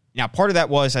 Now, part of that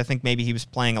was, I think maybe he was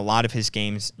playing a lot of his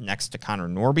games next to Connor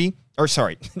Norby,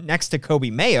 next to Kobe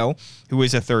Mayo, who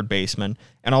is a third baseman,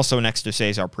 and also next to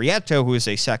Cesar Prieto, who is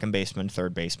a second baseman,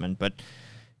 third baseman. But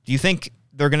do you think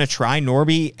they're going to try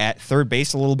Norby at third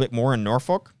base a little bit more in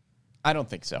Norfolk? I don't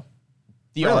think so.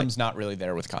 The Really? arm's not really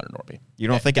there with Connor Norby. You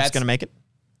don't think it's going to make it?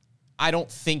 I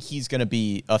don't think he's going to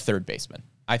be a third baseman.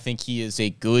 I think he is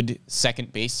a good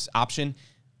second base option.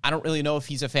 I don't really know if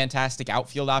he's a fantastic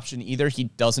outfield option either. He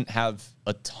doesn't have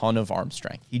a ton of arm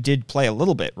strength. He did play a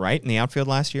little bit, right, in the outfield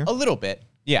last year? A little bit,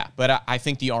 yeah. But I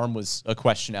think the arm was a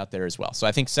question out there as well. So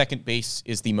I think second base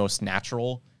is the most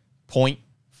natural point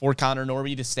for Connor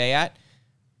Norby to stay at.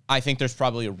 I think there's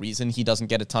probably a reason he doesn't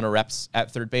get a ton of reps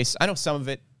at third base. I know some of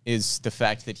it is the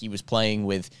fact that he was playing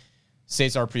with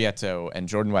Cesar Prieto and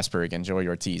Jordan Westburg and Joey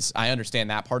Ortiz. I understand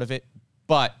that part of it,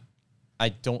 but I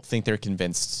don't think they're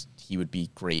convinced he would be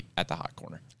great at the hot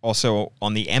corner. Also,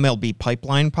 on the MLB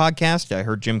Pipeline podcast, I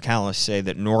heard Jim Callis say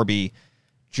that Norby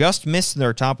just missed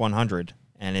their top 100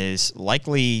 and is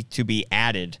likely to be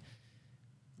added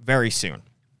very soon.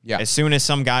 Yeah. As soon as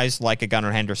some guys like a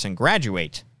Gunnar Henderson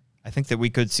graduate, I think that we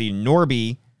could see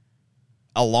Norby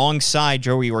alongside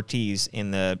Joey Ortiz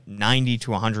in the 90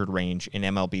 to 100 range in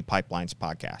MLB Pipeline's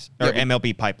podcast, or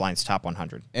MLB Pipeline's top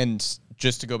 100. And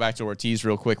just to go back to Ortiz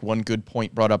real quick, one good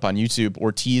point brought up on YouTube,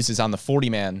 Ortiz is on the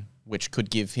 40-man, which could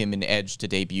give him an edge to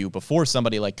debut before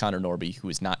somebody like Connor Norby, who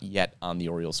is not yet on the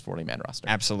Orioles 40-man roster.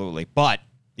 Absolutely. But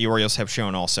the Orioles have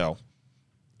shown also,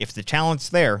 if the talent's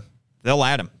there, they'll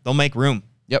add him. They'll make room.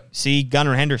 Yep. See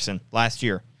Gunnar Henderson last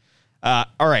year. All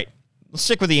right. Let's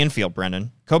stick with the infield,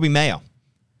 Brendan. Kobe Mayo,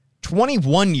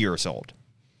 21 years old.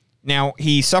 Now,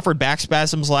 he suffered back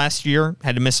spasms last year,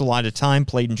 had to miss a lot of time,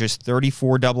 played in just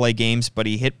 34 AA games, but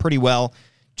he hit pretty well.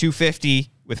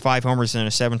 250 with 5 homers and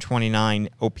a 729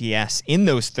 OPS in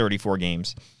those 34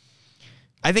 games.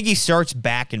 I think he starts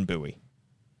back in Bowie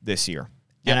this year.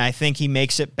 And I think he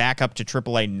makes it back up to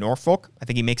AAA Norfolk. I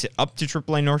think he makes it up to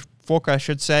AAA Norfolk, I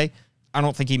should say. I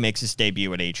don't think he makes his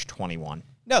debut at age 21.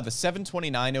 No, the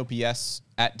 729 OPS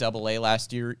at AA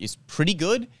last year is pretty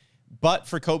good. But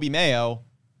for Coby Mayo,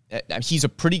 he's a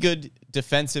pretty good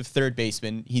defensive third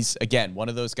baseman. He's, again, one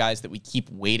of those guys that we keep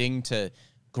waiting to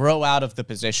grow out of the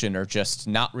position or just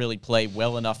not really play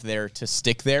well enough there to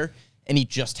stick there. And he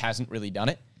just hasn't really done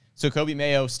it. So Coby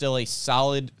Mayo, still a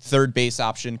solid third base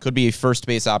option, could be a first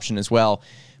base option as well.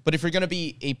 But if you're going to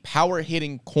be a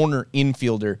power-hitting corner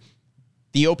infielder,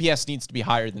 the OPS needs to be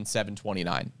higher than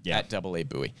 729 at AA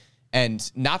Bowie.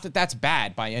 And not that that's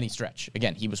bad by any stretch.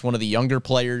 Again, he was one of the younger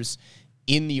players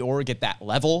in the org at that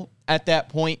level at that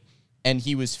point, and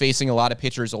he was facing a lot of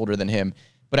pitchers older than him.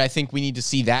 But I think we need to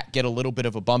see that get a little bit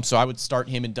of a bump, so I would start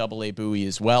him in AA Bowie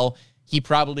as well. He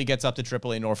probably gets up to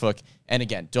AAA Norfolk. And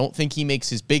again, don't think he makes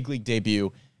his big league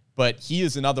debut, but he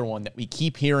is another one that we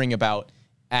keep hearing about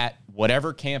at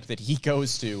whatever camp that he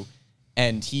goes to,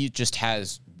 and he just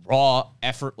has raw,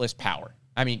 effortless power.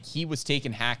 I mean, he was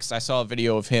taking hacks. I saw a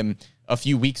video of him a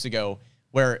few weeks ago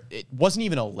where it wasn't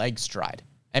even a leg stride.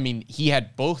 I mean, he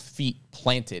had both feet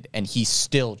planted, and he's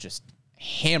still just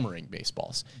hammering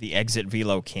baseballs. The exit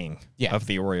velo king of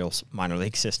the Orioles minor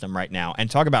league system right now.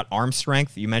 And talk about arm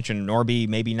strength. You mentioned Norby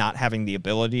maybe not having the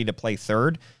ability to play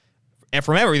third. And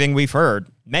from everything we've heard,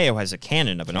 Mayo has a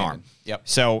cannon of an arm. Yep.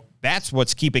 So that's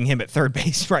what's keeping him at third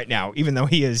base right now, even though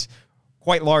he is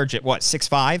quite large at,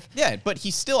 6'5"? Yeah, but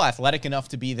he's still athletic enough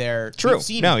to be there. True. We've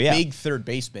seen big third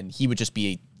baseman. He would just be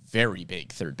a very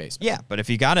big third baseman. Yeah, but if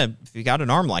you got an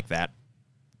arm like that,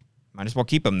 might as well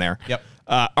keep him there. Yep.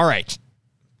 All right.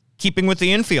 Keeping with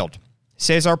the infield,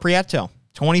 Cesar Prieto,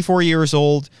 24 years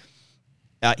old.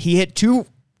 He hit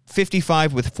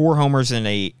 .255 with 4 homers and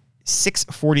a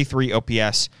 .643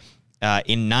 OPS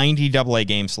in 90 AA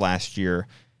games last year.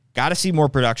 Got to see more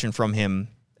production from him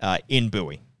in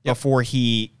Bowie before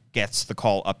he gets the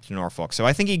call up to Norfolk. So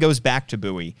I think he goes back to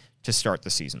Bowie to start the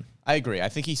season. I agree. I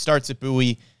think he starts at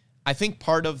Bowie. I think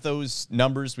part of those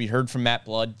numbers we heard from Matt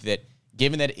Blood, that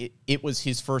given that it was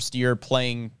his first year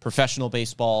playing professional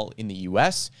baseball in the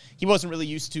U.S., he wasn't really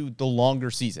used to the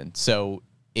longer season. So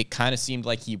it kind of seemed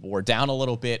like he wore down a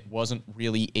little bit, wasn't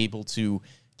really able to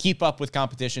keep up with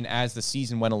competition as the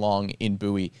season went along in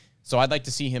Bowie. So I'd like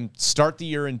to see him start the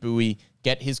year in Bowie,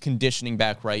 get his conditioning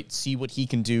back right, see what he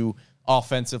can do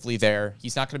offensively there.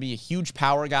 He's not going to be a huge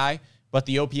power guy, but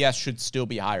the OPS should still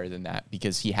be higher than that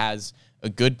because he has a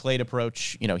good plate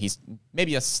approach. You know, he's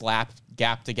maybe a slap,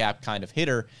 gap-to-gap kind of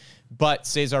hitter, but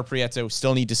Cesar Prieto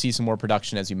still need to see some more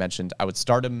production, as you mentioned. I would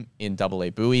start him in AA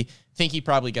Bowie. Think he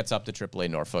probably gets up to AAA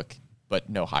Norfolk, but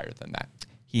no higher than that.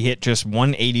 He hit just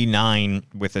 189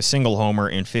 with a single homer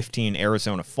in 15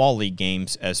 Arizona Fall League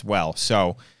games as well.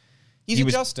 So he's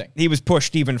adjusting. He was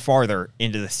pushed even farther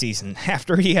into the season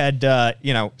after he had,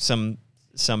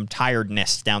 some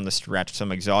tiredness down the stretch,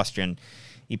 some exhaustion.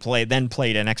 He played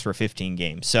an extra 15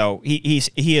 games. So he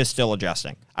is still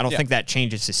adjusting. I don't think that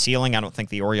changes his ceiling. I don't think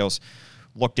the Orioles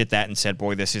looked at that and said,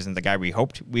 boy, this isn't the guy we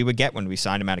hoped we would get when we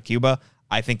signed him out of Cuba.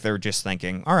 I think they're just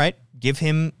thinking, all right, give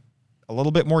him a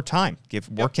little bit more time.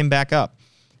 Work him back up.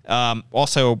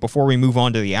 Also, before we move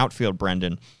on to the outfield,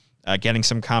 Brendan, getting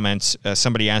some comments,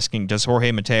 somebody asking, does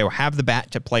Jorge Mateo have the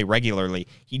bat to play regularly?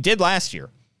 He did last year.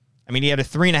 I mean, he had a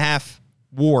 3.5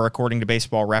 WAR, according to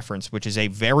Baseball Reference, which is a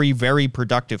very, very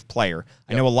productive player.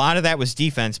 I know a lot of that was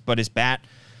defense, but his bat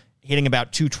hitting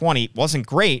about 220 wasn't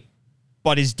great,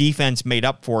 but his defense made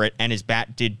up for it, and his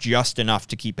bat did just enough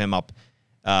to keep him up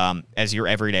as your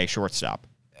everyday shortstop.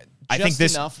 I think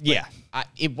this, enough,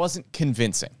 it wasn't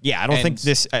convincing. Yeah, I don't think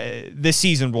this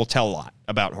season will tell a lot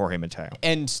about Jorge Mateo.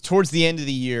 And towards the end of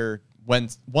the year,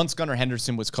 once Gunnar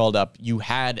Henderson was called up, you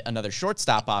had another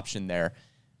shortstop option there.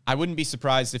 I wouldn't be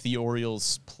surprised if the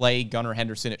Orioles play Gunnar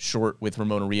Henderson at short with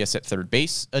Ramon Urias at third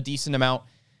base a decent amount.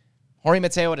 Jorge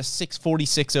Mateo had a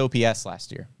 646 OPS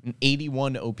last year, an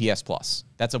 81 OPS plus.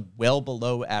 That's a well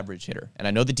below average hitter. And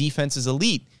I know the defense is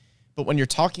elite, but when you're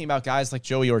talking about guys like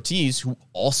Joey Ortiz, who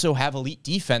also have elite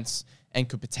defense and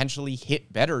could potentially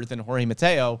hit better than Jorge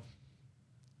Mateo,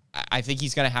 I think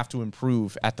he's going to have to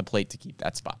improve at the plate to keep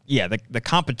that spot. Yeah, the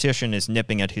competition is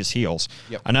nipping at his heels.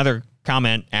 Yep. Another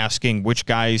comment asking which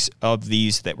guys of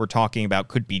these that we're talking about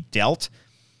could be dealt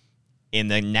in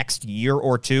the next year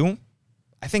or two.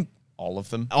 I think all of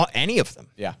them. Any of them.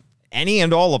 Yeah. Any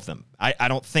and all of them. I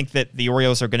don't think that the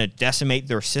Orioles are going to decimate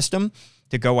their system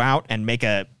to go out and make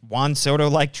a Juan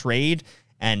Soto-like trade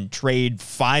and trade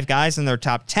 5 guys in their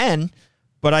top 10,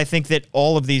 but I think that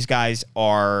all of these guys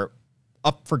are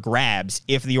up for grabs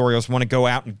if the Orioles want to go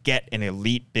out and get an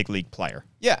elite big league player.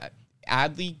 Yeah.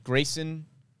 Adley, Grayson,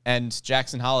 and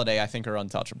Jackson Holiday, I think, are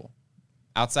untouchable.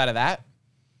 Outside of that,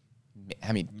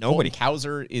 I mean, Nobody. Colton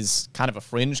Cowser is kind of a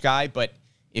fringe guy, but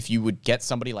if you would get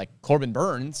somebody like Corbin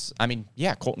Burns, I mean,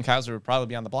 yeah, Colton Cowser would probably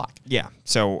be on the block. Yeah,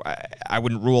 so I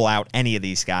wouldn't rule out any of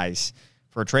these guys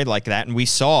for a trade like that. And we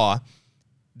saw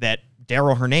that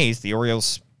Darryl Hernandez, the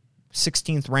Orioles'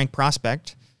 16th ranked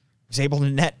prospect, was able to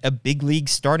net a big league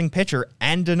starting pitcher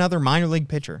and another minor league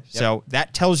pitcher. Yep. So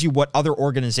that tells you what other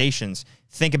organizations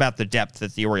think about the depth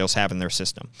that the Orioles have in their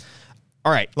system.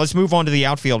 All right, let's move on to the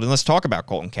outfield, and let's talk about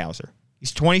Colton Cowser.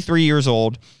 He's 23 years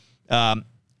old.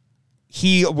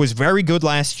 He was very good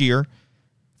last year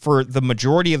for the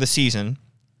majority of the season.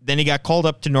 Then he got called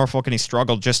up to Norfolk, and he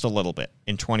struggled just a little bit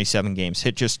in 27 games.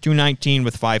 Hit just .219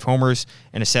 with 5 homers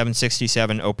and a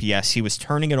 .767 OPS. He was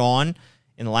turning it on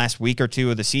in the last week or two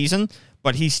of the season,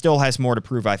 but he still has more to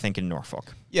prove, I think, in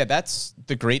Norfolk. Yeah, that's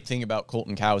the great thing about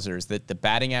Colton Cowser is that the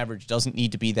batting average doesn't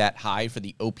need to be that high for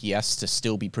the OPS to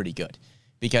still be pretty good,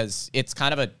 because it's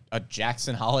kind of a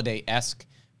Jackson Holiday-esque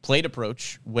plate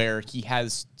approach where he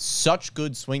has such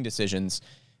good swing decisions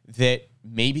that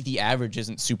maybe the average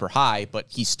isn't super high, but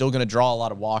he's still going to draw a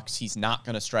lot of walks. He's not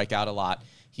going to strike out a lot.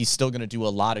 He's still going to do a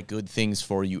lot of good things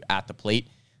for you at the plate.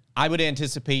 I would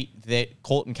anticipate that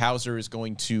Colton Cowser is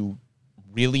going to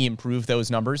really improve those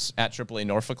numbers at AAA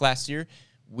Norfolk last year.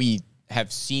 We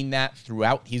have seen that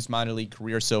throughout his minor league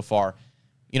career so far.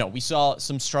 You know, we saw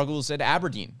some struggles at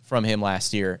Aberdeen from him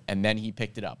last year, and then he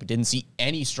picked it up. We didn't see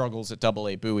any struggles at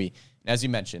AA Bowie. And as you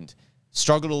mentioned,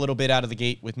 struggled a little bit out of the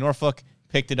gate with Norfolk,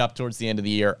 picked it up towards the end of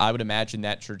the year. I would imagine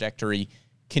that trajectory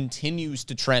continues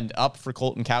to trend up for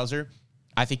Colton Cowser.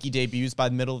 I think he debuts by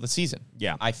the middle of the season.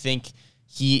 Yeah. I think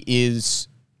he is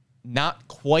not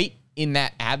quite in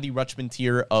that Adley Rutschman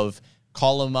tier of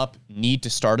call him up, need to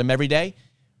start him every day.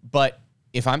 But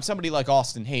if I'm somebody like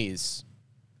Austin Hayes,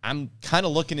 I'm kind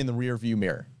of looking in the rearview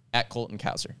mirror at Colton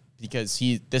Cowser, because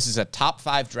this is a top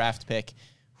 5 draft pick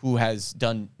who has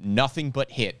done nothing but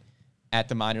hit at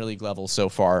the minor league level so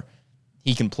far.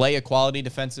 He can play a quality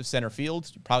defensive center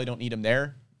field. You probably don't need him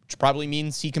there, which probably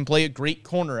means he can play a great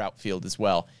corner outfield as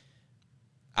well.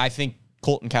 I think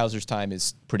Colton Cowser's time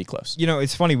is pretty close. You know,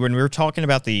 it's funny, when we were talking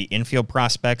about the infield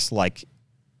prospects like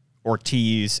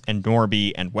Ortiz and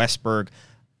Norby and Westberg,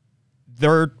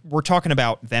 we're talking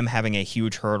about them having a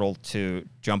huge hurdle to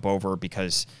jump over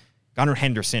because Gunnar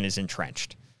Henderson is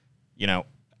entrenched. You know,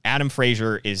 Adam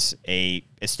Frazier is a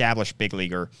established big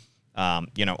leaguer, on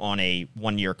a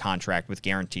 1-year contract with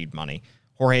guaranteed money.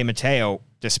 Jorge Mateo,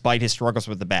 despite his struggles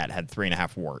with the bat, had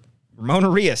 3.5 WAR. Ramon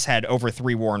Arias had over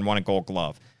 3 WAR and won a Gold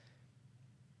Glove.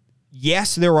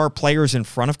 Yes, there are players in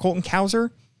front of Colton Cowser,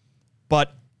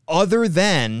 but other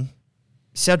than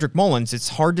Cedric Mullins, it's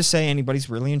hard to say anybody's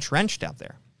really entrenched out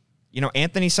there. You know,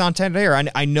 Anthony Santander,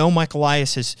 I know Mike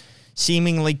Elias is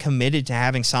seemingly committed to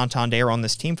having Santander on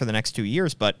this team for the next 2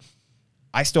 years, but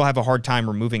I still have a hard time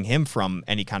removing him from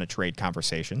any kind of trade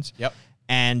conversations. Yep.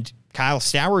 And Kyle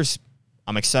Stowers,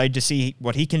 I'm excited to see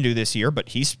what he can do this year, but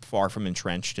he's far from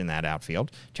entrenched in that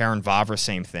outfield. Taron Vavra,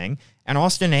 same thing. And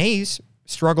Austin Hayes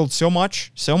struggled so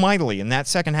mightily in that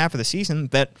second half of the season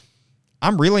that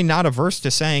I'm really not averse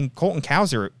to saying Colton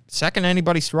Cowser, second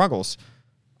anybody struggles,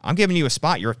 I'm giving you a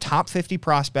spot. You're a top 50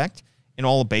 prospect in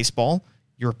all of baseball.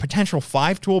 You're a potential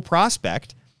 5-tool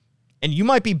prospect, and you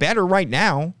might be better right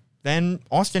now than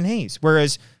Austin Hayes.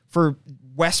 Whereas for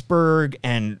Westberg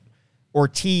and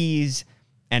Ortiz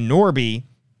and Norby,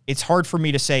 it's hard for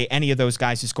me to say any of those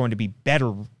guys is going to be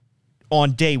better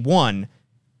on day one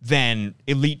than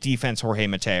elite defense Jorge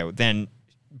Mateo, than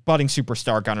budding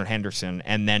superstar Gunnar Henderson,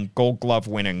 and then Gold Glove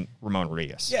winning Ramon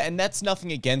Arias. Yeah, and that's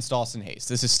nothing against Austin Hayes.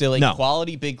 This is still a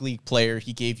quality big league player.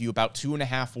 He gave you about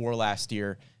 2.5 WAR last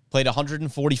year, played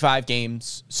 145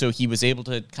 games, so he was able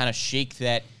to kind of shake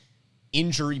that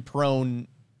injury-prone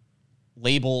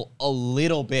label a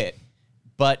little bit.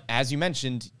 But as you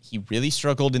mentioned, he really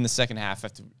struggled in the second half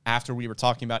after we were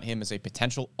talking about him as a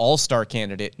potential all-star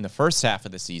candidate in the first half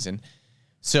of the season.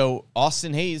 So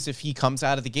Austin Hayes, if he comes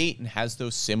out of the gate and has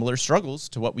those similar struggles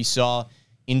to what we saw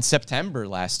in September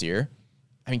last year,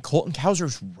 I mean, Colton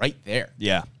Cowser's right there.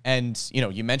 Yeah. And,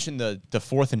 you mentioned the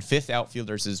 4th and 5th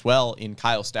outfielders as well in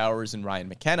Kyle Stowers and Ryan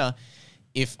McKenna.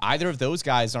 If either of those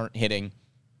guys aren't hitting,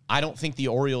 I don't think the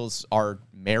Orioles are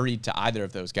married to either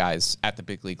of those guys at the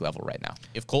big league level right now.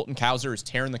 If Colton Cowser is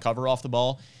tearing the cover off the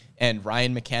ball and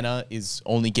Ryan McKenna is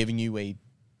only giving you a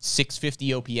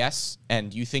 650 OPS,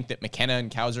 and you think that McKenna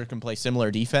and Cowser can play similar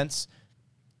defense,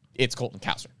 it's Colton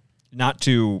Cowser. Not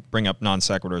to bring up non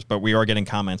sequiturs, but we are getting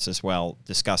comments as well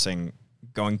discussing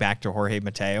going back to Jorge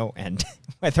Mateo and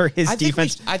whether his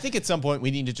defense. I think at some point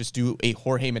we need to just do a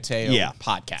Jorge Mateo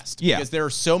podcast. Yeah. Because there are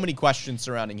so many questions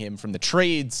surrounding him, from the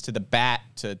trades to the bat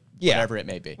to whatever it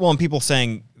may be. Well, and people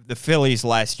saying the Phillies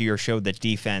last year showed that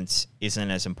defense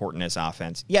isn't as important as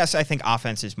offense. Yes, I think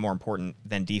offense is more important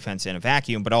than defense in a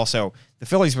vacuum, but also the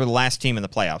Phillies were the last team in the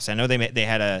playoffs. I know they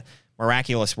had a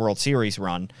miraculous World Series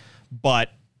run,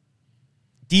 but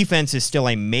defense is still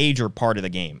a major part of the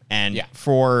game. And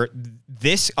for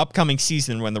this upcoming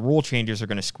season, when the rule changes are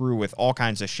going to screw with all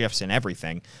kinds of shifts and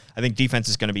everything, I think defense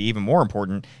is going to be even more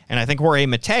important. And I think Jorge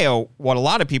Mateo, what a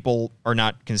lot of people are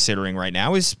not considering right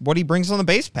now, is what he brings on the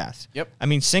base paths. Yep. I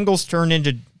mean, singles turn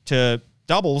into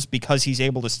doubles because he's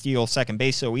able to steal second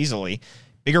base so easily.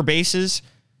 Bigger bases,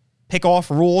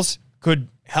 pick-off rules could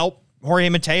help Jorge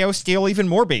Mateo steal even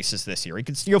more bases this year. He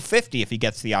could steal 50 if he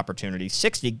gets the opportunity,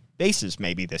 60 bases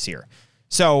maybe this year.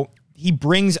 So he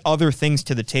brings other things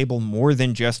to the table more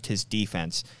than just his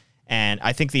defense. And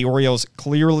I think the Orioles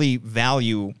clearly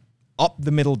value up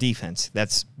the middle defense.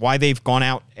 That's why they've gone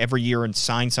out every year and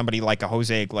signed somebody like a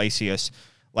Jose Iglesias,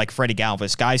 like Freddie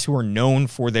Galvis, guys who are known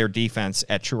for their defense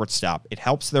at shortstop. It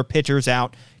helps their pitchers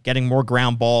out, getting more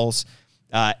ground balls.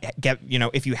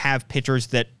 If you have pitchers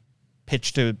that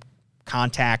pitch to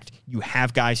contact, you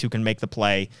have guys who can make the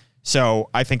play. So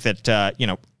I think that,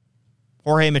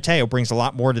 Jorge Mateo brings a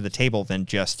lot more to the table than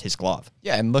just his glove.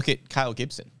 Yeah, and look at Kyle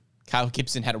Gibson. Kyle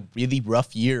Gibson had a really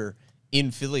rough year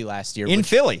in Philly last year. In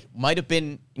Philly. Might have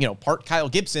been, part Kyle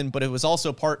Gibson, but it was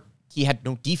also part he had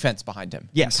no defense behind him.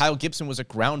 Yes. And Kyle Gibson was a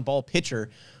ground ball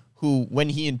pitcher who, when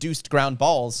he induced ground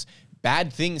balls,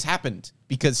 bad things happened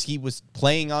because he was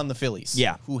playing on the Phillies,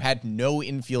 who had no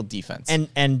infield defense.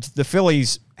 And the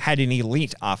Phillies had an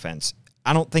elite offense.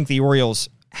 I don't think the Orioles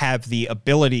have the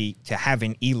ability to have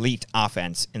an elite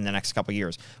offense in the next couple of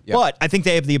years. Yep. But I think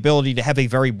they have the ability to have a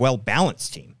very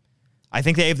well-balanced team. I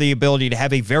think they have the ability to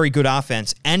have a very good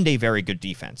offense and a very good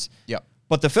defense. Yep.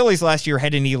 But the Phillies last year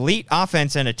had an elite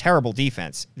offense and a terrible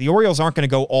defense. The Orioles aren't going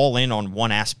to go all in on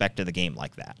one aspect of the game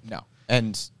like that. No.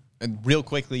 And real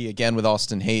quickly, again, with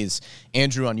Austin Hayes,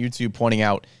 Andrew on YouTube pointing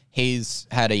out Hayes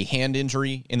had a hand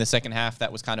injury in the second half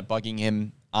that was kind of bugging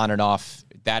him on and off.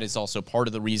 That is also part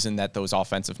of the reason that those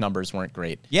offensive numbers weren't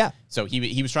great. Yeah. So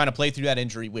he was trying to play through that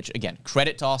injury, which, again,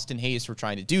 credit to Austin Hayes for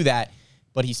trying to do that,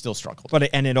 but he still struggled.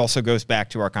 And it also goes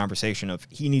back to our conversation of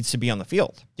he needs to be on the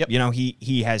field. Yep.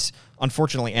 He has,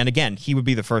 unfortunately, and again, he would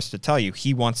be the first to tell you,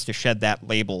 he wants to shed that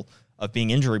label of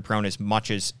being injury prone as much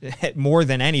as, more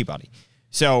than anybody.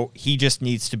 So he just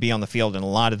needs to be on the field, and a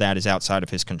lot of that is outside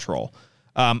of his control.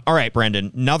 All right,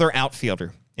 Brendan, another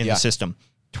outfielder in the system.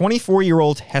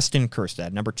 24-year-old Heston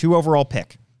Kjerstad, number 2 overall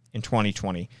pick in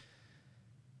 2020,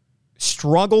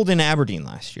 struggled in Aberdeen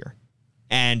last year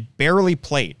and barely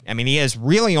played. I mean, he has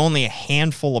really only a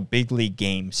handful of big league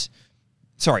games,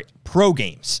 pro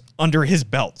games under his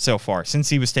belt so far since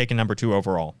he was taken number 2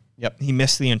 overall. Yep. He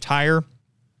missed the entire,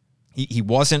 he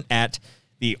wasn't at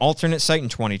the alternate site in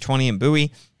 2020 in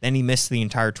Bowie. Then he missed the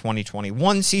entire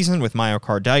 2021 season with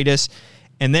myocarditis.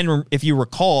 And then, if you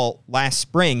recall, last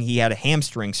spring, he had a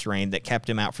hamstring strain that kept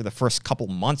him out for the first couple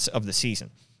months of the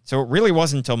season. So it really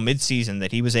wasn't until midseason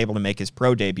that he was able to make his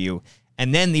pro debut.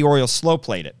 And then the Orioles slow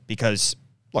played it because,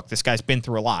 look, this guy's been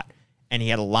through a lot, and he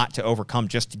had a lot to overcome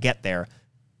just to get there.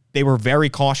 They were very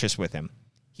cautious with him.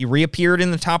 He reappeared in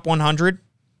the top 100.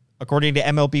 According to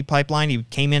MLB Pipeline, he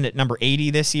came in at number 80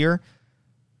 this year.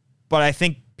 But I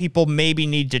think people maybe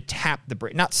need to tap the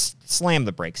brake, not slam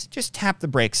the brakes, just tap the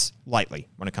brakes lightly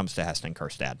when it comes to Heston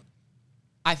Kjerstad.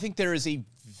 I think there is a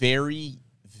very,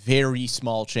 very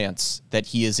small chance that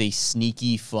he is a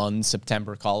sneaky, fun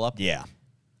September call-up. Yeah.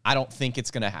 I don't think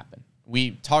it's going to happen.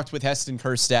 We talked with Heston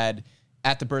Kjerstad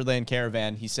at the Birdland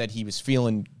Caravan. He said he was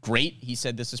feeling great. He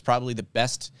said this is probably the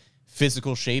best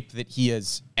physical shape that he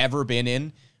has ever been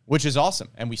in, which is awesome.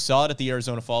 And we saw it at the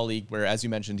Arizona Fall League where, as you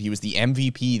mentioned, he was the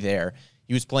MVP there.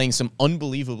 He was playing some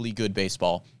unbelievably good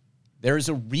baseball. There is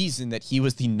a reason that he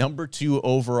was the number 2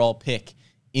 overall pick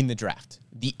in the draft.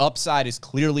 The upside is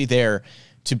clearly there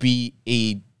to be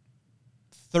a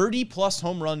 30-plus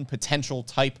home run potential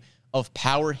type of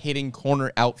power-hitting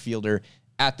corner outfielder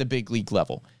at the big league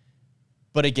level.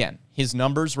 But again, his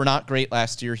numbers were not great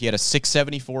last year. He had a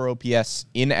 674 OPS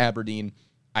in Aberdeen.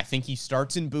 I think he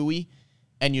starts in Bowie,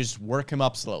 and you just work him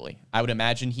up slowly. I would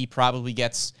imagine he probably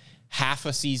gets half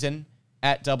a season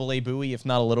at AA Bowie, if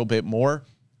not a little bit more,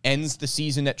 ends the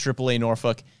season at AAA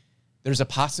Norfolk. There's a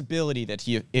possibility that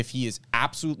if he is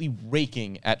absolutely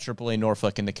raking at AAA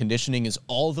Norfolk and the conditioning is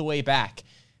all the way back,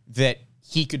 that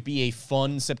he could be a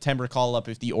fun September call-up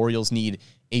if the Orioles need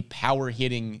a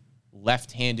power-hitting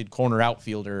left-handed corner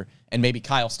outfielder, and maybe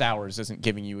Kyle Stowers isn't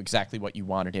giving you exactly what you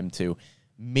wanted him to.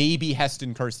 Maybe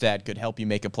Heston Kjerstad could help you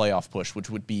make a playoff push, which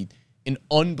would be an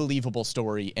unbelievable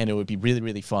story, and it would be really,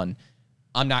 really fun.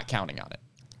 I'm not counting on it.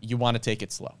 You want to take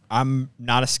it slow. I'm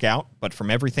not a scout, but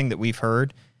from everything that we've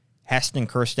heard, Heston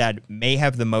Kjerstad may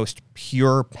have the most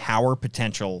pure power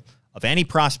potential of any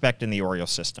prospect in the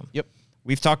Orioles system. Yep.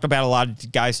 We've talked about a lot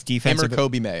of guys' defensive... Him or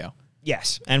Kobe Mayo.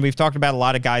 Yes, and we've talked about a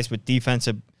lot of guys with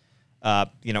defensive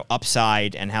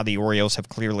upside and how the Orioles have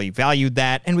clearly valued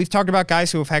that. And we've talked about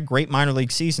guys who have had great minor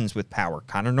league seasons with power.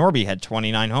 Connor Norby had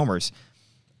 29 homers.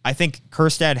 I think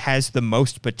Kjerstad has the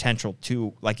most potential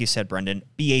to, like you said, Brendan,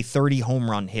 be a 30 home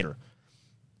run hitter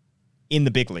in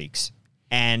the big leagues.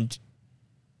 And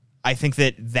I think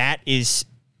that is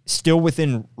still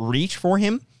within reach for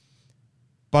him,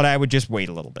 but I would just wait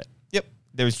a little bit. Yep.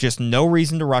 There's just no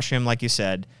reason to rush him, like you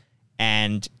said,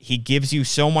 and he gives you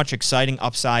so much exciting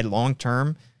upside long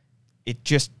term. It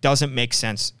just doesn't make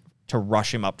sense to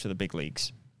rush him up to the big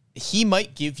leagues. He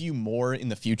might give you more in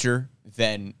the future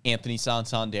than Anthony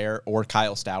Santander or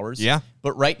Kyle Stowers. Yeah.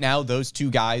 But right now, those two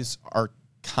guys are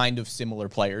kind of similar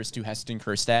players to Heston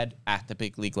Kjerstad at the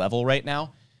big league level right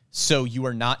now. So you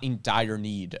are not in dire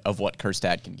need of what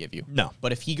Kjerstad can give you. No.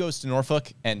 But if he goes to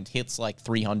Norfolk and hits like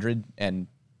 300 and,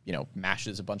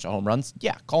 mashes a bunch of home runs,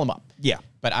 yeah, call him up. Yeah.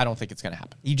 But I don't think it's going to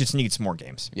happen. He just needs more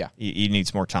games. Yeah. He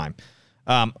needs more time.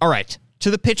 All right.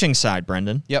 To the pitching side,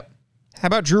 Brendan. Yep. How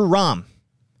about Drew Rom?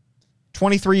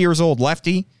 23 years old,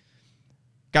 lefty.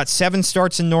 Got 7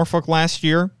 starts in Norfolk last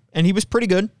year, and he was pretty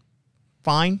good.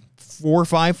 Fine.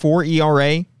 4.54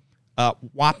 ERA.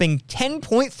 Whopping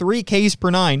 10.3 Ks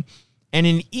per 9, and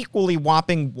an equally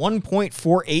whopping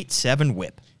 1.487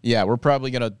 whip. Yeah, we're probably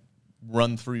going to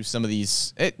run through some of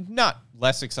these, not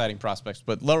less exciting prospects,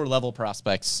 but lower level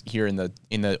prospects here in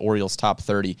the Orioles top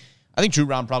 30. I think Drew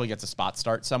Rom probably gets a spot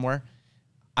start somewhere.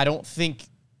 I don't think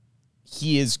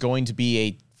he is going to be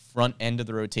a front end of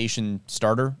the rotation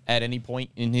starter at any point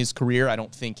in his career. I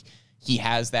don't think he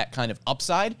has that kind of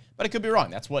upside, but I could be wrong.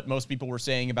 That's what most people were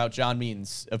saying about John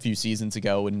Means a few seasons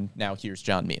ago, and now here's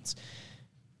John Means.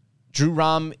 Drew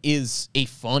Rom is a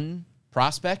fun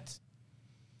prospect.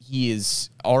 He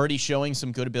is already showing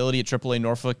some good ability at AAA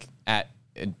Norfolk at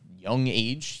a young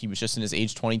age. He was just in his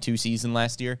age 22 season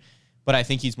last year, but I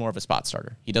think he's more of a spot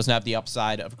starter. He doesn't have the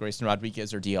upside of Grayson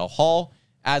Rodriguez or DL Hall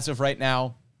as of right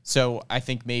now, so I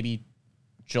think maybe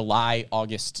July,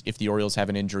 August, if the Orioles have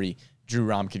an injury, Drew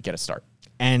Rom could get a start.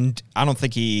 And I don't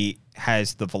think he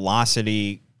has the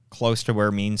velocity close to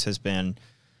where Means has been.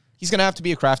 He's going to have to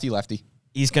be a crafty lefty.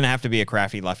 He's going to have to be a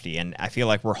crafty lefty, and I feel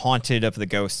like we're haunted of the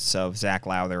ghosts of Zach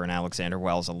Lowther and Alexander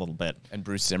Wells a little bit. And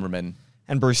Bruce Zimmerman.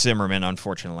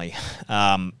 Unfortunately.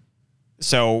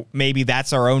 So maybe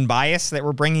that's our own bias that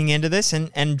we're bringing into this,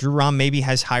 and Drew Rom maybe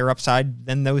has higher upside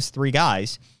than those 3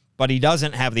 guys, but he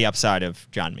doesn't have the upside of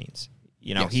John Means.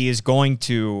 Yes.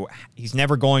 He's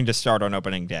never going to start on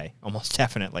opening day, almost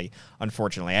definitely,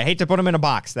 unfortunately. I hate to put him in a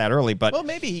box that early, but... Well,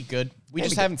 maybe he could. We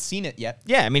just haven't seen it yet.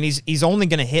 Yeah, I mean, he's only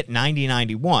going to hit 90,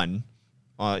 91,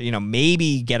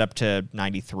 maybe get up to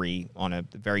 93 on a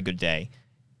very good day.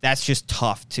 That's just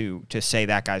tough to say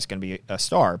that guy's going to be a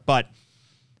star, but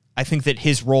I think that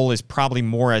his role is probably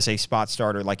more as a spot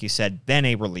starter, like you said, than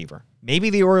a reliever.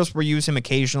 Maybe the Orioles will use him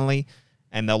occasionally,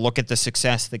 and they'll look at the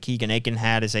success that Keegan Aiken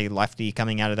had as a lefty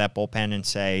coming out of that bullpen and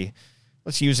say,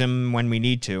 let's use him when we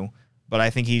need to. But I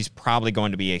think he's probably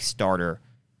going to be a starter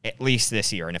at least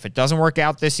this year. And if it doesn't work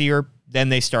out this year, then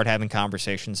they start having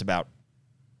conversations about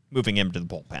moving him to the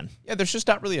bullpen. Yeah, there's just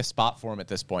not really a spot for him at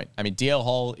this point. I mean, DL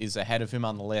Hall is ahead of him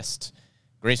on the list.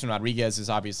 Grayson Rodriguez is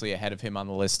obviously ahead of him on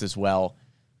the list as well.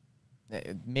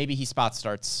 Maybe he spot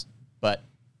starts, but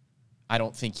I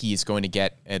don't think he's going to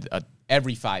get a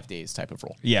every 5 days type of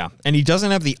role. Yeah, and he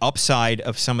doesn't have the upside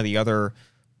of some of the other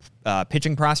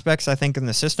pitching prospects, I think, in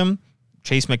the system.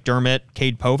 Chase McDermott,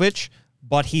 Cade Povich,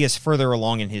 but he is further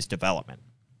along in his development.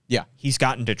 Yeah. He's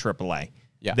gotten to AAA.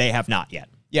 Yeah. They have not yet.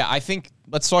 Yeah, I think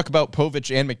let's talk about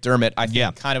Povich and McDermott. I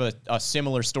think kind of a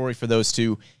similar story for those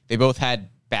two. They both had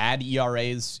bad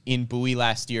ERAs in Bowie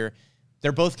last year.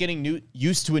 They're both getting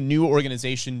used to a new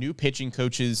organization, new pitching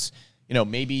coaches.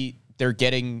 Maybe they're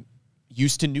getting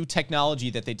used to new technology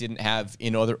that they didn't have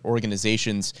in other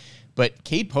organizations. But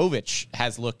Cade Povich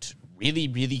has looked really,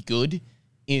 really good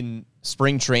in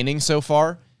spring training so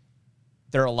far.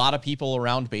 There are a lot of people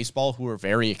around baseball who are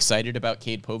very excited about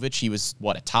Cade Povich. He was,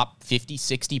 a top 50,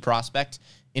 60 prospect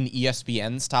in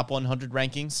ESPN's top 100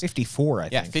 rankings? 54, I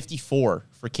think. Yeah, 54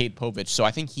 for Cade Povich. So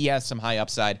I think he has some high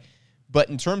upside. But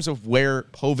in terms of where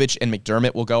Povich and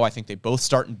McDermott will go, I think they both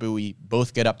start in Bowie,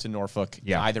 both get up to Norfolk,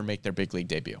 to either make their big league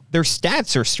debut. Their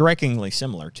stats are strikingly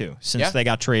similar, too, since Yeah. they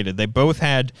got traded. They both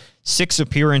had 6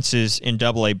 appearances in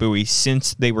Double-A Bowie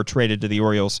since they were traded to the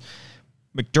Orioles.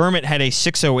 McDermott had a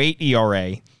 6.08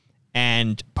 ERA,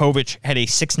 and Povich had a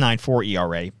 6.94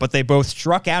 ERA, but they both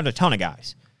struck out a ton of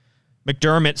guys.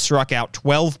 McDermott struck out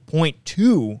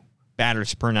 12.2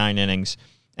 batters per 9 innings,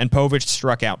 and Povich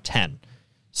struck out 10.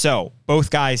 So both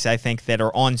guys, I think, that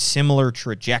are on similar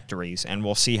trajectories, and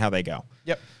we'll see how they go.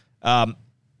 Yep.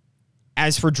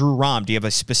 As for Drew Rom, do you have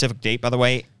a specific date, by the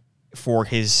way, for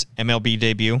his MLB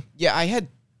debut? Yeah, I had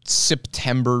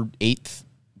September 8th,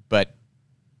 but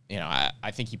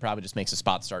I think he probably just makes a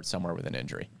spot start somewhere with an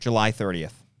injury. July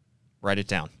 30th. Write it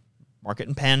down. Mark it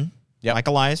in pen. Yep. Mike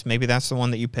Elias, maybe that's the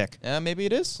one that you pick. Maybe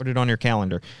it is. Put it on your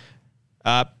calendar.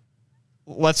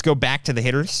 Let's go back to the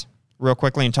hitters real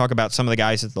quickly and talk about some of the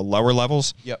guys at the lower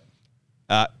levels. Yep.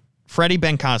 Freddie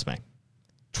Bencosme,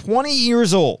 20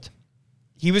 years old.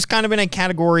 He was kind of in a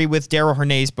category with Darryl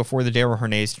Hernandez before the Darryl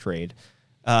Hernandez trade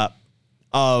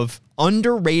of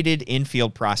underrated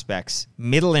infield prospects,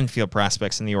 middle infield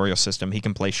prospects in the Orioles system. He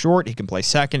can play short, he can play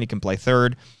second, he can play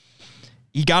third.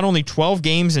 He got only 12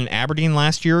 games in Aberdeen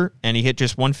last year, and he hit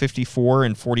just 154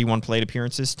 in 41 plate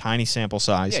appearances. Tiny sample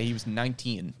size. Yeah, he was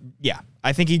 19. Yeah,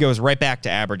 I think he goes right back to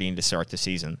Aberdeen to start the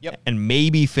season. Yep. And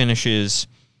maybe finishes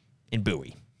in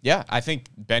Bowie. Yeah, I think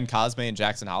Bencosme and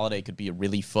Jackson Holliday could be a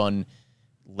really fun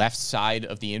left side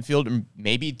of the infield. And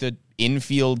maybe the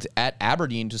infield at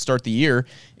Aberdeen to start the year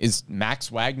is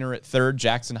Max Wagner at third,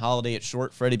 Jackson Holliday at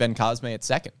short, Freddie Bencosme at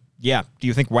second. Yeah. Do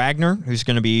you think Wagner, who's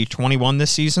going to be 21 this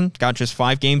season, got just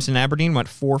 5 games in Aberdeen, went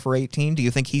 4 for 18? Do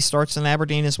you think he starts in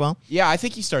Aberdeen as well? Yeah, I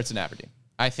think he starts in Aberdeen.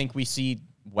 I think we see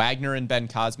Wagner and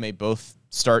Bencosme both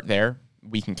start there.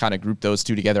 We can kind of group those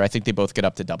two together. I think they both get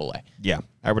up to Double-A. Yeah,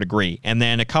 I would agree. And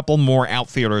then a couple more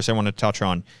outfielders I want to touch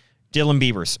on. Dylan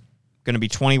Beavers, going to be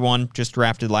 21, just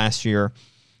drafted last year.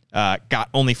 Got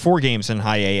only 4 games in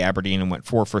High A Aberdeen and went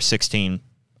 4 for 16.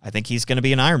 I think he's going to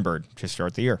be an Ironbird to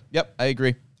start the year. Yep, I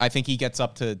agree. I think he gets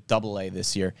up to Double-A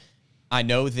this year. I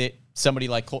know that somebody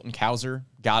like Colton Cowser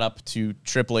got up to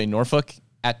Triple-A Norfolk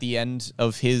at the end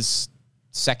of his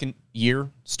second year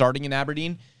starting in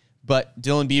Aberdeen, but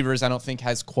Dylan Beavers I don't think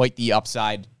has quite the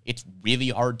upside. It's really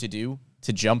hard to do,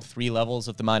 to jump 3 levels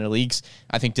of the minor leagues.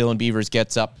 I think Dylan Beavers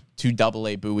gets up to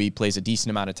Double-A Bowie, plays a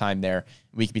decent amount of time there.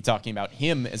 We could be talking about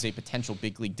him as a potential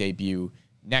big league debut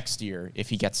next year if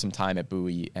he gets some time at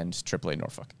Bowie and AAA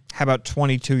Norfolk. How about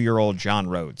 22-year-old John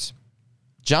Rhodes?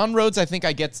 John Rhodes, I think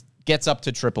gets up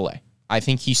to AAA. I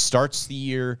think he starts the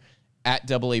year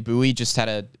at AA Bowie, just had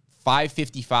a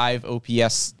 555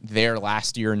 OPS there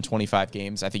last year in 25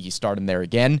 games. I think he's starting there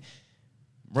again.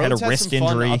 Rhodes had a wrist some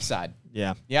fun injury. Upside.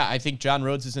 Yeah. Yeah, I think John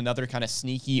Rhodes is another kind of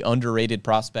sneaky, underrated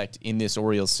prospect in this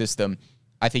Orioles system.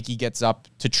 I think he gets up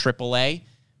to AAA.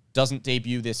 Doesn't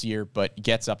debut this year, but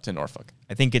gets up to Norfolk.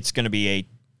 I think it's going to be a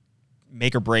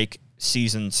make-or-break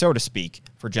season, so to speak,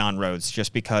 for John Rhodes,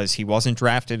 just because he wasn't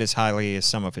drafted as highly as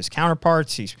some of his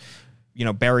counterparts. He's,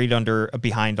 buried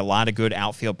behind a lot of good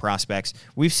outfield prospects.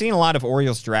 We've seen a lot of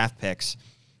Orioles draft picks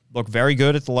look very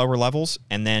good at the lower levels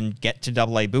and then get to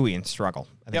AA Bowie and struggle.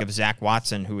 I think of Zach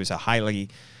Watson, who is a highly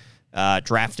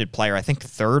drafted player, I think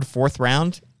 3rd, 4th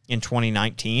round in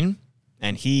 2019.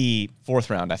 And he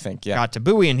 4th round, I think, got to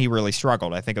Bowie and he really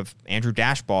struggled. I think of Andrew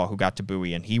Dashbaugh, who got to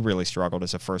Bowie and he really struggled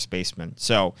as a first baseman.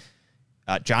 So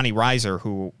Johnny Reiser,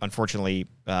 who unfortunately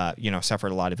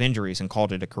suffered a lot of injuries and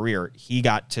called it a career, he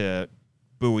got to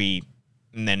Bowie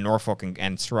and then Norfolk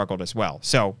and struggled as well.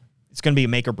 So it's going to be a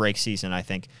make or break season, I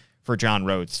think, for John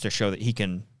Rhodes to show that he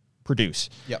can produce.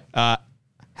 Yep. How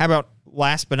about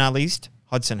last but not least,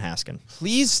 Hudson Haskin?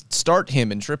 Please start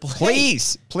him in AAA.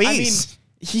 Please. I mean,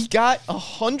 he got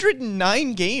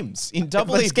 109 games in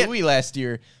AA Bowie last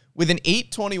year with an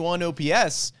 821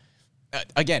 OPS.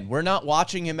 Again, we're not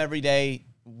watching him every day.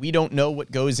 We don't know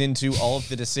what goes into all of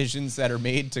the decisions that are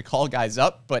made to call guys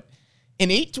up, but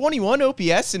an 821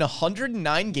 OPS in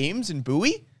 109 games in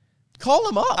Bowie? Call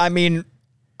him up. I mean,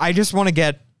 I just want to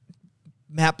get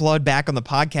Matt Blood back on the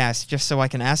podcast just so I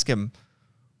can ask him,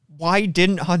 why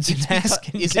didn't Hudson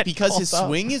Haskin Is it because his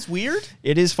swing is weird?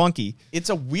 It is funky. It's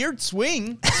a weird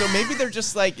swing, so maybe they're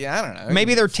just like, I don't know.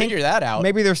 Maybe they're figure that out.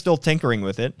 Maybe they're still tinkering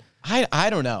with it. I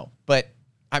don't know, but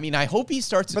I mean, I hope he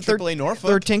starts at AAA Norfolk.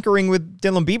 They're tinkering with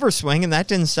Dylan Beaver's swing, and that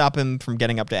didn't stop him from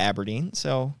getting up to Aberdeen.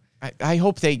 So I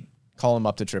hope they call him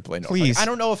up to AAA Norfolk. Please. I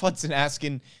don't know if Hudson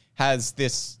Haskin has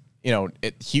this,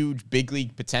 huge big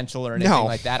league potential or anything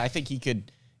like that. I think he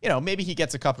could maybe he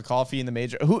gets a cup of coffee in the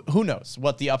major. Who knows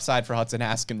what the upside for Hudson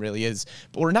Haskin really is?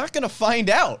 But we're not going to find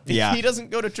out if he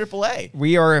doesn't go to AAA.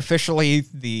 We are officially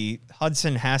the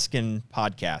Hudson Haskin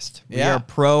podcast. We Yeah. are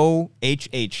pro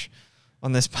HH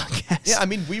on this podcast. Yeah, I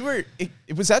mean,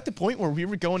 it was at the point where we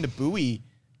were going to Bowie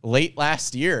late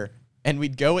last year, and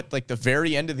we'd go at like the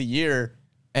very end of the year,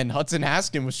 and Hudson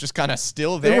Haskin was just kind of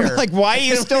still there. We're like, why are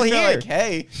you still We were here? like,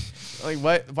 hey, like,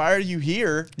 what? Why are you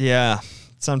here? Yeah,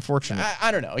 it's unfortunate.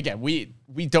 I don't know. Again, we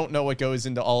don't know what goes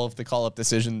into all of the call-up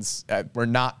decisions. We're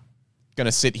not going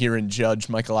to sit here and judge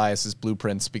Mike Elias's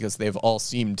blueprints because they've all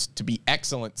seemed to be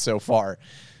excellent so far.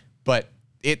 But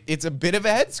it's a bit of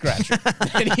a head-scratcher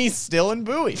that he's still in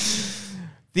Bowie.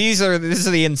 This is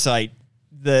the insight,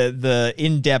 the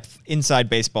in-depth inside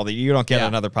baseball that you don't get Yeah.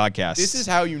 on other podcasts. This is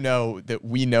how you know that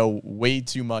we know way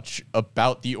too much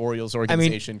about the Orioles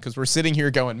organization, because we're sitting here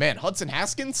going, man, Hudson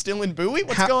Haskin still in Bowie?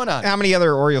 What's going on? How many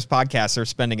other Orioles podcasts are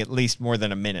spending at least more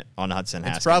than a minute on Hudson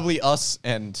Haskin? It's probably us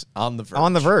and On the Verge.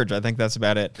 On the Verge. I think that's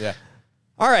about it. Yeah.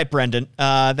 All right, Brendan.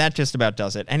 That just about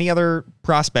does it. Any other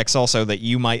prospects also that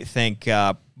you might think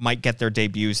might get their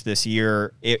debuts this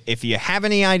year? If you have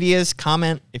any ideas,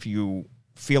 comment. If you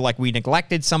feel like we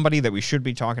neglected somebody that we should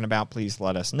be talking about, please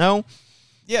let us know.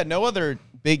 Yeah, no other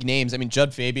big names. I mean,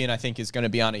 Judd Fabian, I think, is going to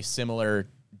be on a similar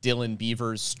Dylan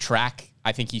Beavers track.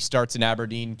 I think he starts in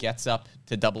Aberdeen, gets up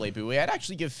to AA Bowie. I'd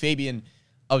actually give Fabian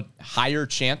a higher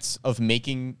chance of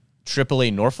making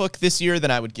AAA Norfolk this year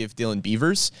than I would give Dylan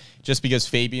Beavers, just because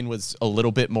Fabian was a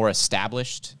little bit more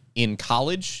established in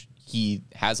college. He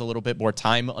has a little bit more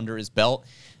time under his belt,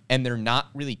 and they're not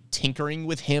really tinkering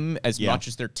with him as much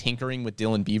as they're tinkering with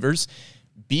Dylan Beavers.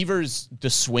 Beavers, the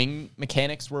swing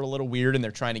mechanics were a little weird, and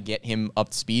they're trying to get him up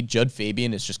to speed. Judd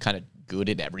Fabian is just kind of good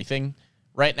at everything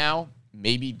right now,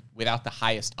 maybe without the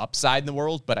highest upside in the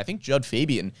world, but I think Judd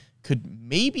Fabian could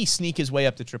maybe sneak his way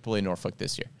up to AAA Norfolk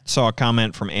this year. Saw a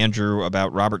comment from Andrew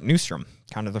about Robert Newstrom,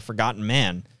 kind of the forgotten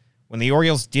man. When the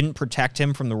Orioles didn't protect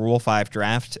him from the Rule 5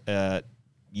 draft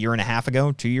year and a half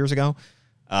ago, 2 years ago,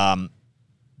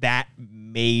 that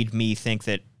made me think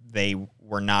that they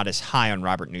were not as high on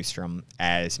Robert Newstrom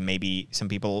as maybe some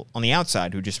people on the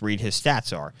outside who just read his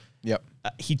stats are. Yep.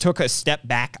 He took a step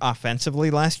back offensively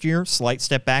last year, slight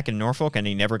step back in Norfolk, and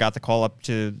he never got the call up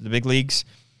to the big leagues.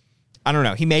 I don't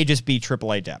know. He may just be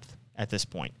AAA depth at this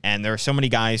point. And there are so many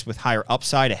guys with higher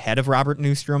upside ahead of Robert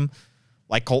Newstrom,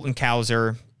 like Colton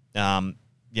Cowser,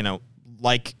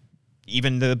 like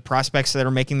even the prospects that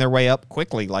are making their way up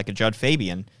quickly, like a Judd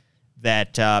Fabian,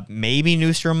 that maybe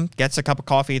Newstrom gets a cup of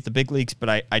coffee at the big leagues, but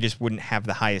I just wouldn't have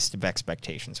the highest of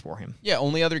expectations for him. Yeah,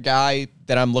 only other guy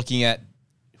that I'm looking at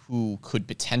who could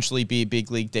potentially be a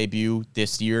big league debut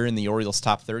this year in the Orioles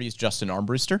top 30 is Justin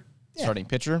Armbruster, starting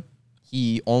pitcher.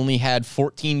 He only had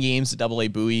 14 games at AA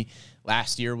Bowie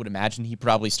last year. Would imagine he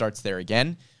probably starts there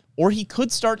again. Or he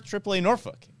could start at AAA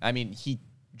Norfolk. I mean, he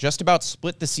just about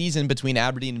split the season between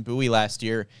Aberdeen and Bowie last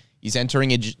year. He's entering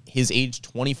his age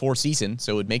 24 season,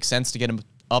 so it would make sense to get him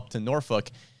up to Norfolk.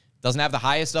 Doesn't have the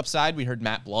highest upside. We heard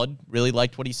Matt Blood really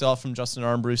liked what he saw from Justin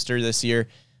Armbruster this year.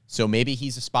 So maybe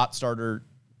he's a spot starter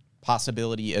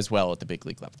possibility as well at the big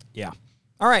league level. Yeah.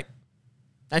 All right.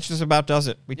 That just about does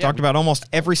it. We talked about almost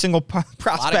every single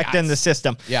prospect in the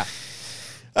system. Yeah.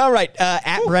 All right.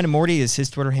 At Brendan Morty is his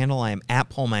Twitter handle. I am at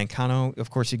Paul Mancano. Of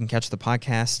course, you can catch the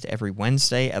podcast every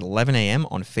Wednesday at 11 a.m.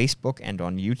 on Facebook and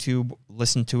on YouTube.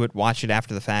 Listen to it, watch it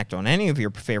after the fact on any of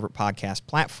your favorite podcast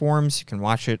platforms. You can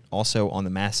watch it also on the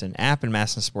MASN app and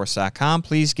MASNsports.com.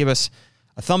 Please give us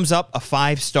a thumbs up, a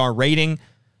 5-star rating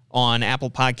on Apple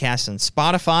Podcasts and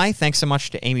Spotify. Thanks so much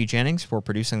to Amy Jennings for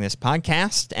producing this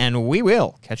podcast, and we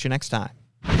will catch you next time.